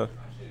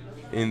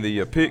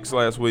the picks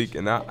last week,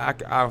 and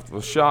I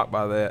was shocked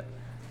by that.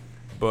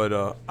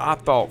 But I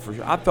thought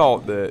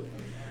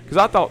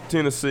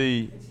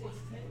Tennessee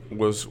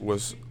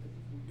was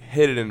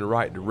headed in the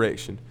right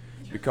direction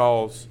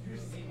because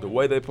the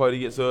way they played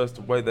against us,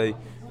 the way they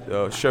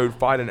showed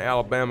fight in the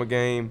Alabama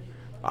game,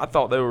 I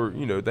thought they were,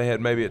 they had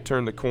maybe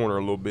turned the corner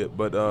a little bit,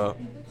 but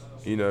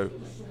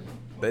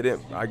they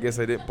didn't. I guess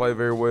they didn't play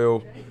very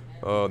well.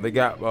 They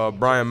got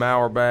Brian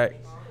Maurer back.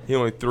 He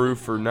only threw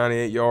for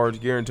 98 yards.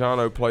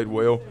 Guarantano played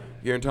well.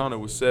 Guarantano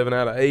was 7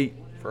 out of 8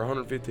 for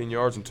 115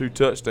 yards and 2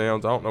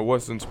 touchdowns. I don't know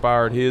what's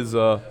inspired his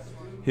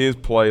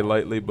play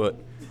lately, but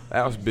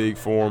that was big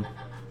for him.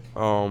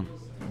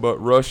 But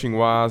rushing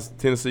wise,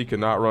 Tennessee could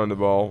not run the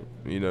ball.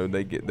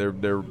 They get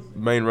their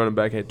main running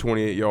back had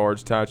 28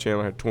 yards. Ty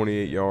Chandler had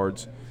 28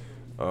 yards,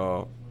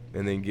 and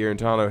then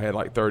Guarantano had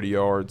like 30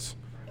 yards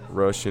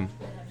rushing.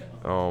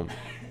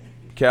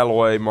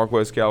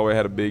 Marquez Callaway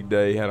had a big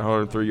day. Had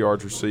 103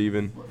 yards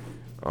receiving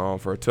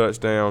for a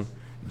touchdown.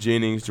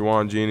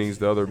 Juwan Jennings,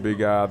 the other big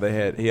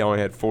guy, he only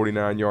had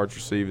 49 yards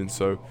receiving.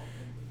 So,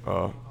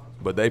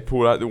 but they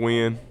pulled out the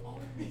win,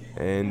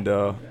 and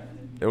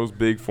it was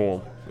big for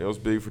them. It was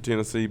big for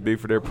Tennessee, big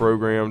for their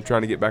program,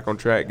 trying to get back on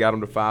track, got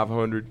them to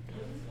 500.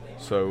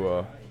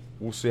 So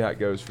we'll see how it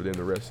goes for them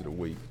the rest of the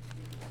week.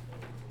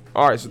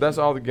 All right, so that's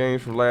all the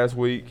games from last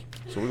week.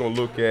 So we're going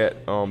to look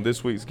at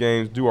this week's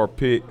games, do our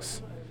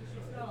picks,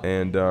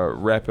 and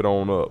wrap it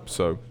on up.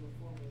 So,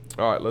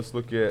 all right, let's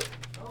look at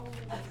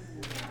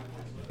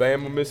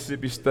Bama,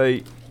 Mississippi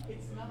State.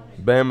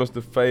 Bama's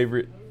the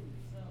favorite,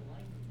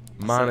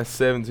 minus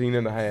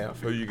 17.5.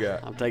 Who you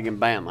got? I'm taking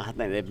Bama. I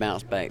think they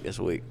bounced back this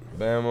week.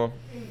 Bama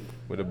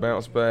with a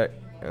bounce back,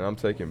 and I'm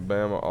taking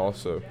Bama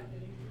also.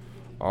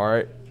 All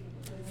right,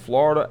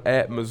 Florida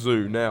at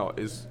Mizzou. Now,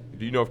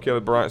 do you know if Kelly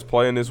Bryant's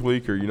playing this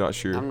week, or are you not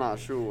sure? I'm not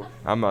sure.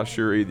 I'm not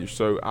sure either.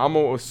 So I'm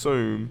gonna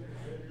assume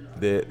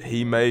that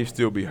he may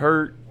still be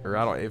hurt, or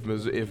I don't.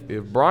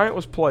 If Bryant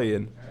was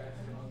playing,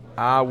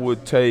 I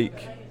would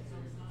think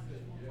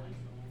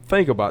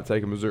about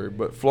taking Missouri.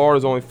 But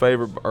Florida's only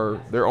favored, or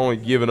they're only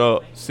giving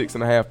up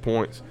 6.5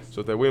 points.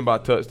 So if they win by a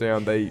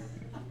touchdown, they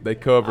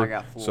cover. I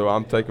got 4. So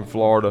I'm taking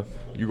Florida.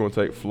 You're gonna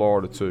take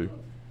Florida too.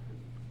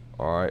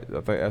 All right, I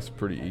think that's a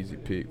pretty easy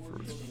pick.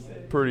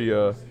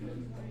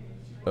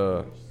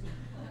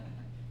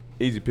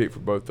 Easy pick for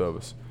both of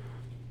us.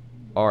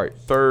 All right,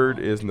 third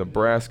is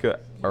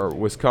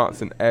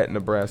Wisconsin at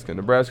Nebraska.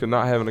 Nebraska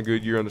not having a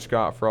good year under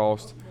Scott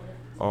Frost,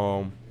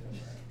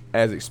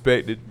 as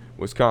expected.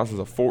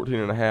 Wisconsin's a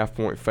 14.5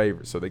 point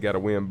favorite, so they got to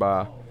win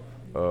by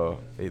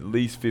at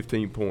least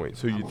 15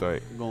 points. Who you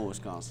think? I'm going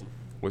Wisconsin.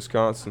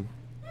 Wisconsin.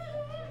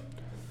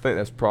 I think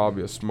that's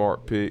probably a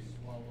smart pick.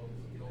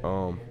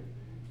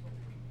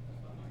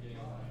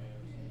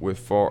 With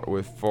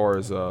far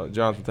as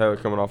Jonathan Taylor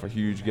coming off a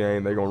huge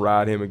game, they're gonna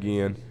ride him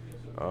again.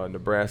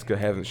 Nebraska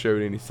hasn't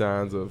showed any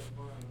signs of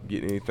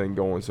getting anything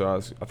going, so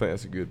I think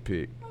that's a good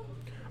pick.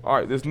 All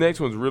right, this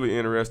next one's really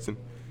interesting.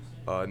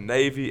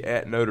 Navy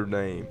at Notre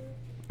Dame.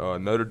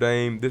 Notre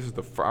Dame. This is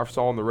I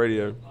saw on the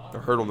radio, I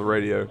heard on the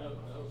radio.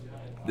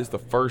 This is the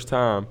first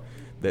time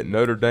that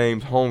Notre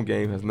Dame's home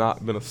game has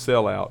not been a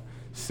sellout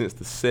since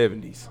the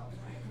 70s.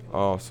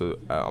 So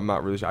I'm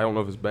not really sure. I don't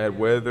know if it's bad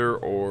weather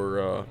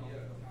or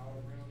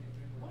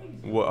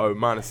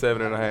minus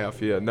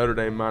 7.5. Yeah, Notre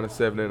Dame minus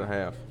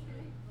 7.5.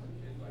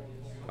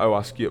 Oh,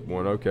 I skipped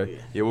one. Okay.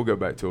 Yeah, we'll go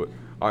back to it.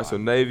 All right, so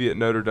Navy at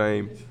Notre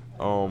Dame.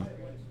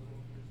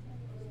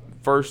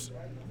 First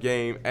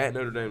game at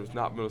Notre Dame has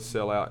not been a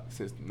sellout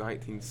since the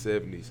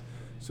 1970s.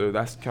 So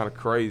that's kind of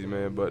crazy,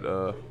 man. But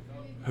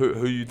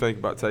who you think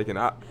about taking?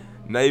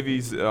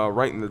 Navy's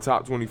ranked in the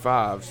top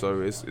 25, so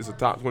it's a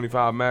top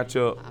 25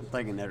 matchup. I'm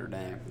thinking Notre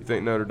Dame. You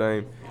think Notre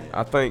Dame?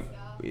 I think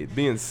it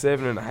being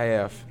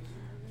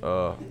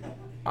 7.5,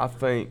 I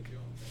think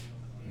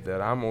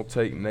that I'm going to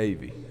take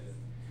Navy.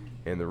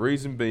 And the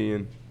reason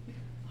being,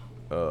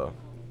 they're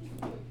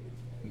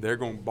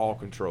going to ball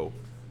control.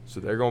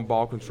 So they're going to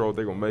ball control.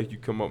 They're going to make you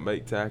come up,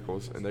 make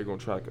tackles, and they're going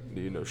to try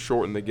to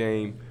shorten the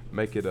game,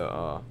 make it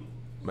a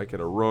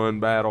run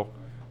battle,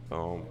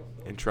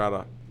 and try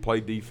to play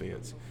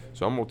defense.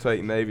 So I'm going to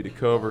take Navy to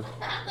cover.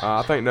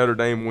 I think Notre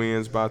Dame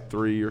wins by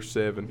 3 or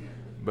 7,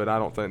 but I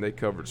don't think they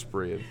covered the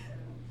spread.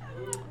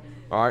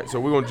 All right, so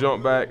we're going to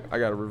jump back. I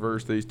got to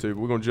reverse these two.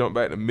 We're going to jump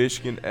back to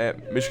Michigan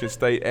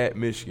State at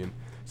Michigan.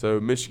 So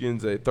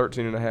Michigan's a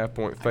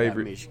 13.5-point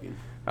favorite. Michigan.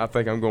 I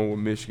think I'm going with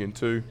Michigan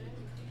too.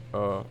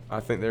 I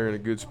think they're in a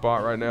good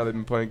spot right now. They've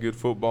been playing good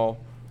football.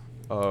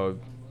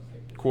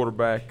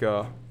 Quarterback,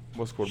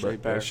 what's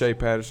quarterback? Shea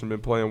Patterson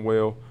been playing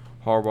well.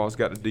 Harbaugh's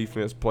got the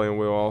defense playing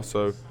well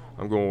also.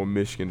 I'm going with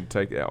Michigan to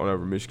take that one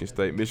over Michigan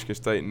State. Michigan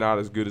State not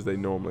as good as they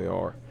normally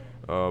are.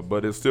 But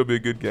it'll still be a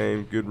good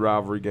game, good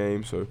rivalry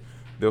game, so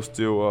they'll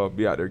still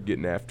be out there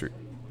getting after it.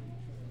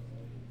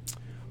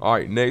 All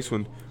right, next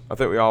one. I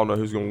think we all know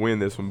who's going to win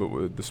this one,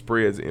 but the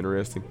spread's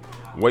interesting.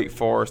 Wake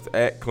Forest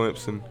at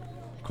Clemson.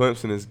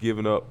 Clemson has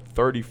given up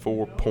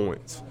 34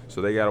 points,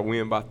 so they got to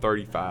win by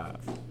 35.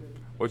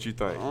 What you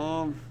think?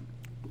 I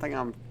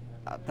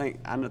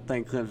think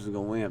Clemson's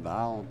gonna win, but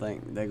I don't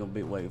think they're gonna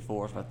beat Wake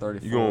Forest by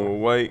 34. You going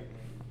with Wake?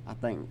 I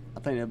think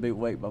they'll beat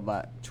Wake by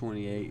about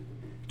 28.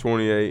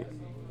 28.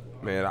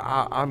 Man,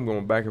 I'm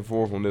going back and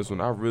forth on this one.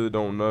 I really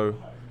don't know,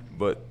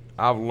 but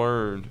I've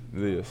learned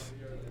this.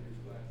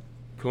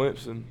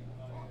 Clemson,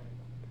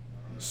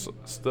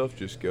 stuff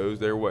just goes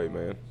their way,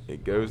 man.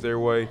 It goes their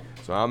way,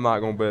 so I'm not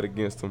going to bet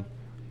against them.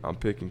 I'm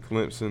picking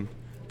Clemson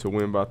to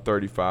win by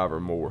 35 or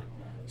more.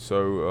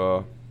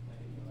 So,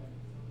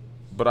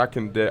 but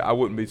I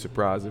wouldn't be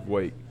surprised if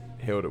Wake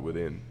held it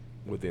within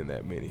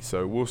that many.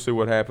 So we'll see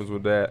what happens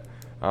with that.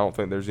 I don't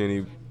think there's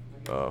any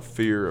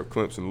fear of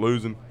Clemson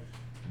losing,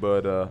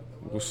 but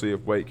we'll see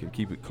if Wake can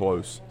keep it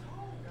close.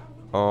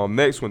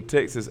 Next one,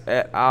 Texas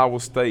at Iowa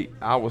State.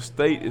 Iowa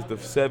State is the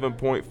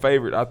 7-point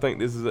favorite. I think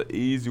this is an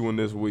easy one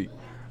this week.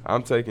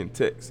 I'm taking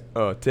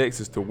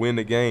Texas to win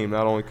the game,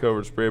 not only cover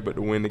the spread, but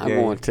to win the game.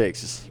 I'm going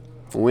Texas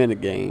to win the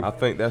game. I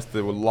think that's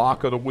the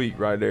lock of the week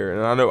right there.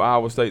 And I know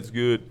Iowa State's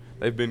good.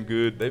 They've been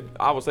good.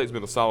 Iowa State's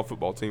been a solid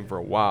football team for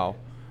a while,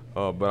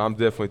 but I'm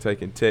definitely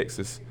taking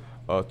Texas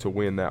to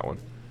win that one.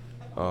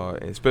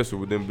 And especially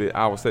with them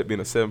Iowa State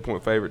being a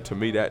 7-point favorite, to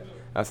me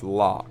that's a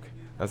lock.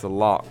 That's a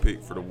lock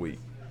pick for the week.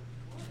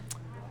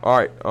 All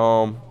right,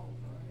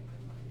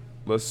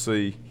 let's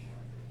see.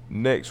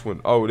 Next one.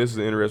 Oh, this is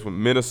an interesting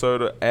one.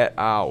 Minnesota at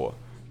Iowa.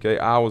 Okay,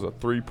 Iowa's a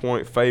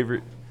 3-point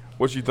favorite.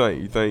 What you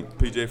think? You think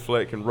P.J.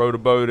 Fleck can row the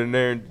boat in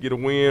there and get a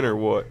win, or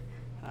what?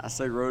 I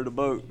say row the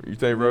boat. You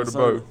think row the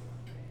boat?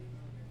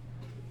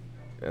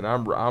 And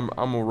I'm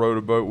gonna row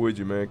the boat with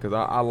you, man, because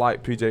I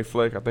like P.J.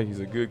 Fleck. I think he's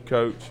a good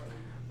coach.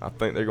 I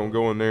think they're gonna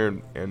go in there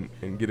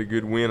and get a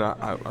good win.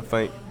 I don't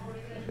think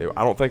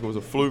it was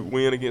a fluke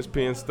win against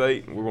Penn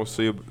State. We're going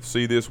to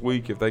see this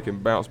week if they can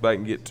bounce back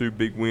and get 2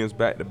 big wins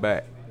back to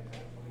back.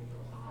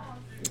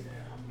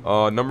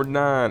 Number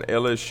 9,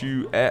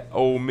 LSU at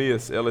Ole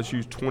Miss.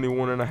 LSU's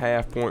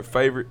 21.5-point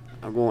favorite.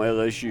 I'm going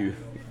LSU.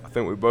 I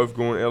think we're both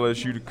going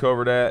LSU to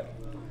cover that.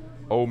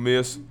 Ole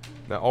Miss.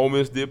 Now, Ole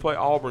Miss did play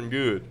Auburn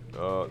good.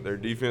 Their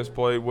defense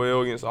played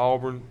well against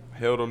Auburn,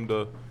 held them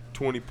to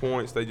 20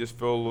 points. They just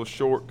fell a little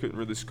short, couldn't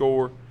really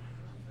score.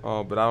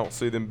 But I don't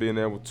see them being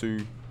able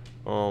to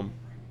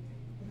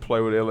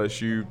play with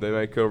LSU. They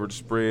may cover the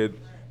spread,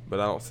 but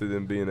I don't see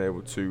them being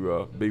able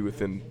to be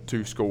within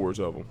 2 scores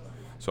of them.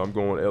 So I'm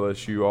going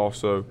LSU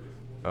also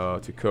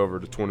to cover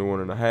the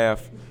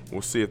 21.5.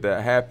 We'll see if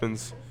that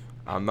happens.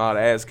 I'm not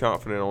as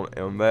confident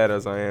on that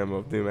as I am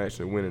of them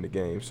actually winning the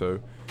game.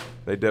 So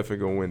they definitely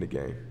going to win the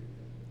game.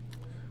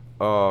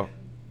 All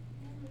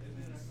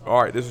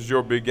right, this is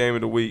your big game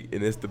of the week,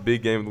 and it's the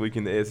big game of the week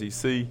in the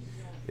SEC.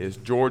 It's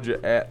Georgia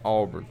at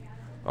Auburn.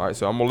 All right,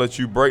 so I'm going to let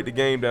you break the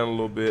game down a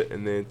little bit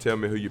and then tell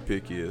me who your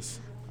pick is.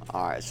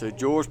 All right, so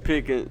George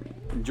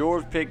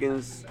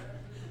Pickens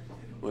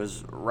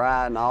was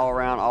riding all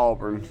around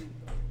Auburn.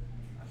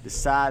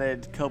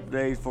 Decided a couple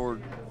days before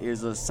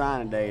his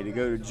signing day to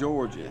go to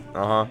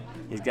Georgia.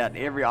 He's got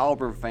every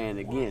Auburn fan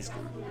against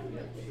him.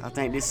 I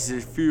think this is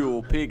his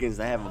fuel, Pickens,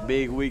 to have a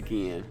big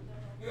weekend.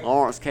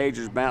 Lawrence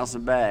Cager's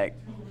bouncing back.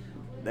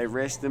 They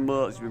rested him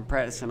up. He's been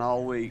practicing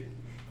all week.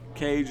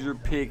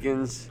 Cager,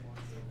 Pickens.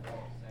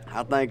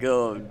 I think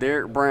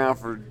Derek Brown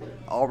for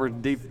Auburn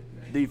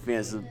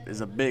defense is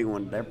a big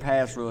one. Their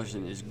pass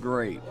rushing is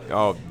great.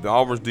 Oh, the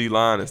Auburn's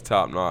D-line is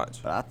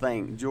top-notch. But I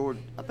think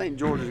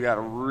Georgia's got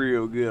a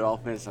real good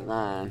offensive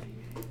line.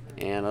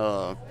 And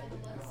I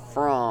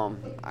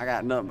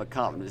got nothing but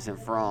confidence in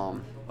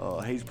Fromm.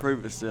 He's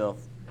proved himself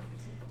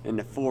in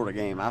the Florida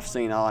game. I've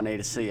seen all I need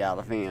to see out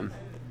of him.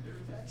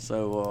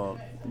 So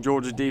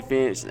Georgia's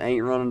defense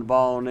ain't running the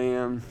ball on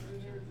them.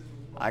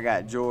 I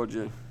got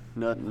Georgia.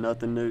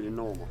 Nothing new to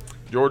normal.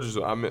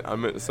 I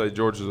meant to say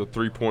Georgia's a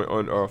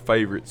 3-point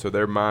favorite, so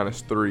they're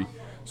 -3.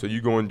 So you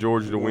going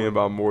Georgia to win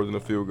by more than a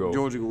field goal?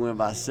 Georgia will win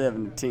by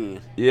 7-10.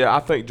 Yeah, I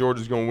think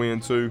Georgia's going to win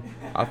too.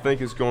 I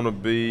think it's going to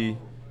be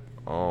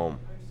one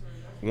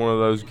of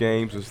those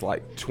games that's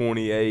like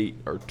 28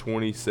 or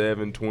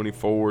 27,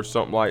 24,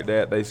 something like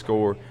that. They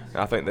score,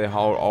 and I think they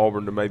hauled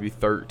Auburn to maybe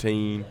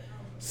 13,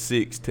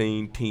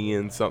 16,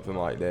 10, something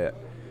like that.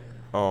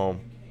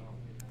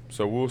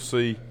 So we'll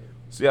see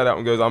how that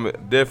one goes. I'm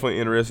definitely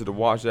interested to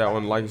watch that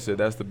one. Like I said,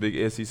 that's the big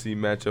SEC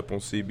matchup on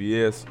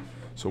CBS.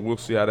 So we'll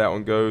see how that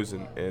one goes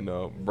and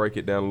break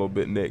it down a little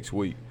bit next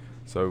week.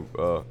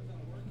 So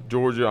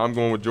Georgia, I'm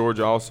going with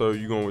Georgia also.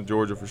 You going with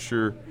Georgia for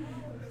sure.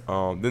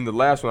 Then the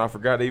last one I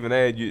forgot to even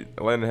add.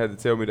 Landon had to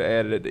tell me to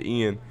add it at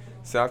the end.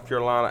 South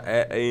Carolina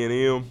at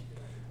A&M.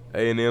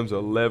 A&M's an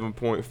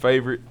 11-point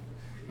favorite,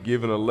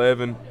 given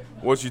 11.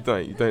 What you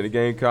think? You think the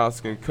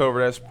Gamecocks can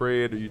cover that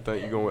spread, or you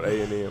think you're going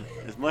with A&M?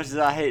 As much as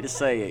I hate to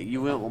say it,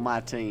 you went with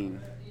my team.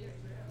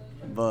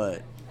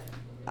 But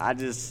I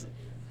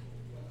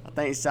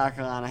think South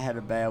Carolina had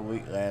a bad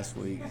week last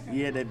week.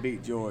 Yeah, they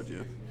beat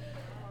Georgia.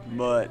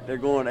 But they're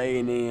going to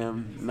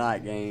A&M,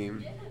 night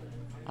game.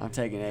 I'm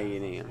taking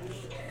A&M.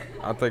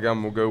 I think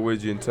I'm going to go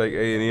with you and take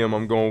A&M.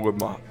 I'm going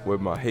with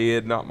my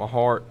head, not my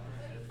heart.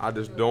 I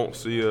just don't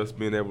see us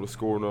being able to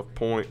score enough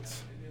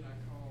points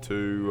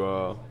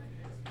to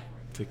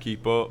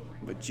keep up.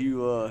 But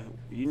you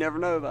never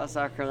know about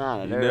South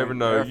Carolina. You never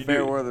know. They're a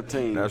fair weather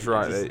team. That's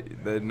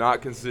right. They're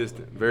not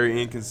consistent.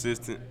 Very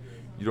inconsistent.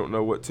 You don't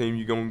know what team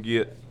you're going to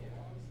get.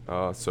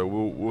 So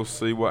we'll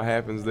see what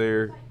happens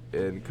there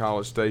in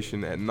College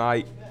Station at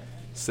night,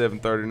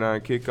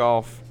 7:39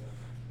 kickoff.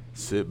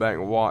 Sit back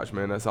and watch,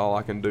 man. That's all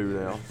I can do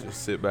now.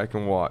 Just sit back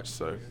and watch.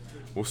 So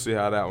we'll see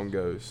how that one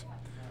goes.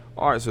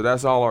 All right, so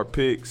that's all our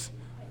picks.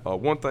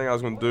 One thing I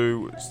was going to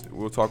do is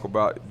we'll talk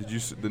about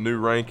the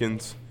new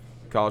rankings,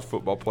 college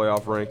football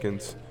playoff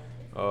rankings.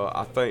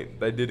 I think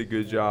they did a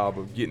good job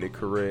of getting it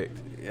correct.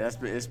 Yeah,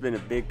 it's been a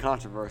big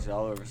controversy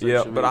all over social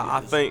media. Yeah, but I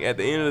think at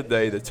the end of the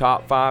day, the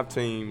top 5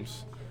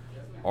 teams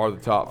are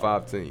the top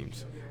 5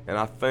 teams. And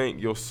I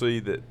think you'll see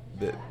that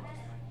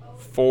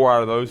 4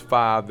 out of those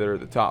 5 that are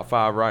the top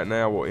 5 right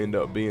now will end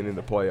up being in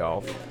the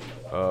playoff,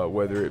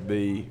 whether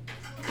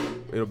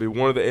it'll be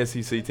one of the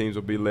SEC teams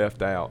will be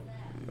left out.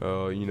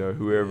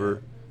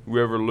 Whoever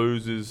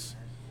loses,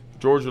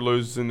 Georgia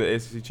loses in the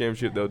SEC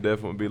championship, they'll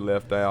definitely be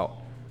left out.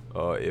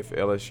 If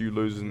LSU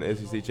loses in the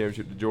SEC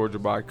championship to Georgia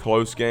by a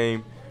close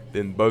game,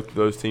 then both of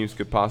those teams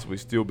could possibly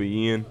still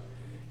be in.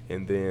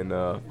 And then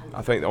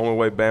I think the only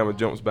way Bama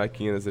jumps back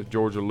in is if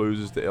Georgia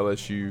loses to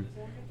LSU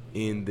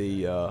in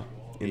the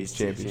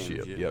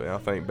championship. Yeah, and I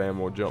think Bama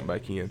will jump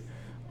back in.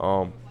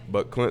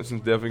 But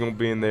Clemson's definitely going to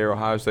be in there.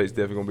 Ohio State's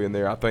definitely going to be in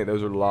there. I think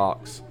those are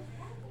locks.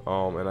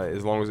 And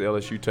as long as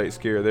LSU takes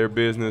care of their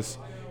business,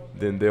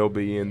 then they'll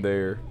be in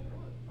there.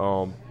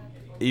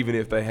 Even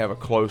if they have a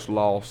close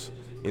loss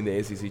in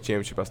the SEC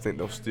championship, I think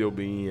they'll still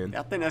be in.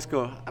 I think that's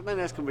going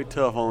to be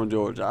tough on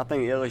Georgia. I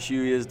think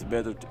LSU is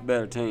the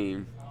better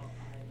team.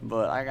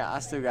 But I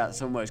still got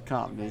so much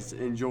confidence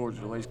in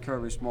Georgia. The way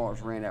Kirby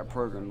Smart's ran that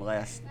program the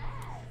last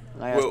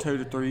 2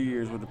 to 3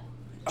 years with the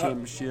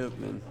championship.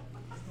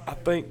 I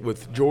think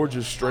with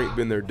Georgia's strength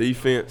in their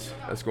defense,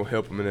 that's going to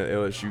help them in that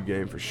LSU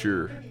game for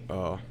sure.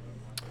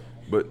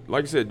 But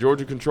like I said,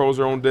 Georgia controls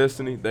their own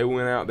destiny. They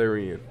went out, they're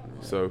in.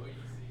 So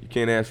you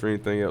can't ask for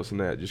anything else than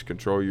that. Just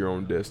control your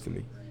own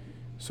destiny.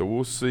 So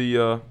we'll see.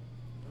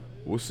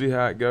 We'll see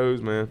how it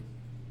goes, man.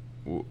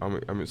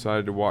 I'm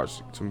excited to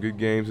watch some good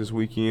games this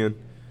weekend.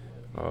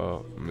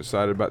 I'm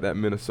excited about that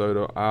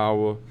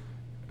Minnesota-Iowa.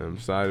 I'm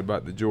excited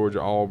about the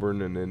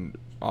Georgia-Auburn, and then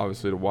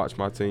obviously to watch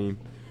my team.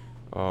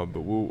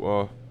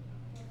 But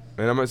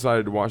I'm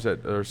excited to watch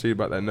that or see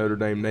about that Notre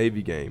Dame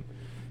Navy game.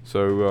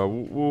 So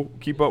we'll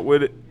keep up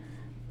with it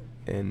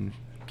and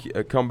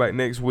come back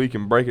next week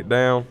and break it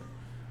down.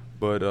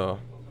 But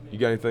you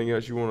got anything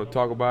else you want to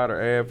talk about or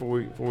add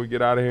before we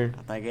get out of here?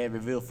 I think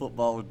Abbeville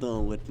football is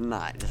done with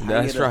tonight.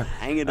 That's right.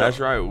 Hang it up. That's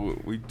right.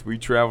 We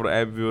traveled to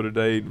Abbeville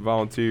today.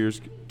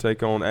 Volunteers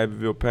take on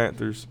Abbeville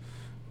Panthers,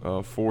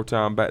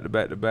 4-time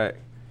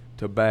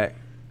back-to-back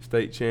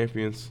state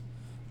champions.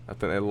 I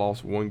think they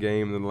lost one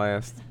game in the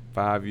last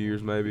 5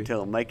 years, maybe. Tell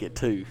them make it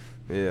 2.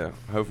 Yeah.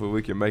 Hopefully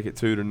we can make it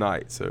 2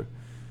 tonight. So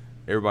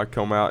everybody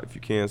come out if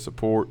you can,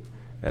 support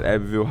at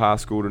Abbeville High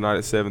School tonight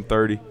at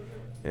 7:30,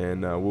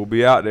 and we'll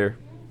be out there.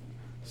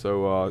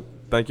 So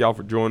thank y'all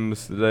for joining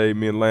us today.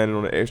 Me and Landon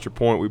on the Extra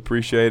Point. We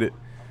appreciate it.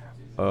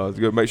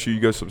 Make sure you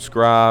go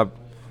subscribe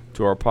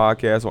to our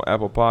podcast on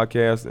Apple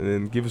Podcasts, and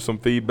then give us some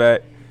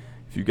feedback.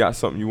 If you got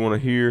something you want to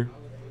hear,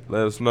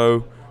 let us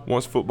know.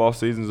 Once football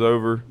season's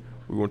over,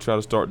 we're going to try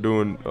to start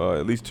doing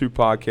at least 2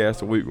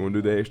 podcasts a week. We're going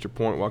to do the Extra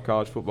Point while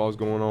college football is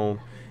going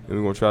on, and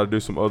we're going to try to do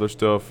some other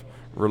stuff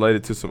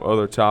related to some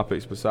other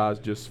topics besides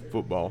just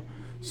football.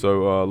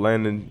 So,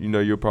 Landon,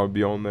 you'll probably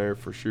be on there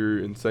for sure.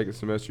 In second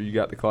semester, you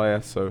got the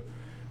class, so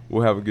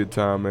we'll have a good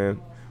time, man.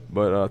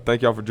 But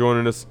thank y'all for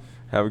joining us.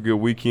 Have a good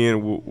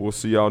weekend. We'll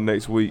see y'all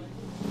next week.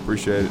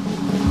 Appreciate it.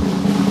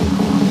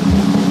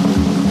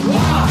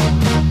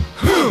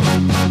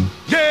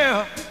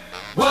 Yeah.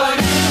 What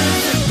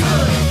is it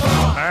good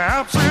for?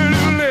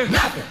 Absolutely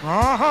nothing.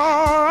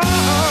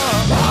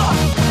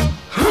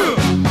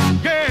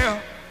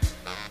 Yeah.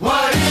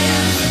 What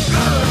is it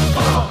good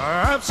for?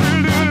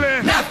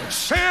 Absolutely nothing.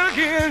 Say it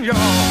again, y'all.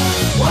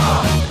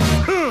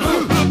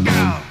 Look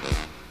out.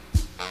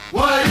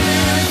 What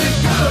is it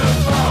good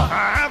for?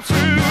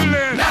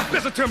 Absolutely nothing.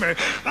 Listen to me.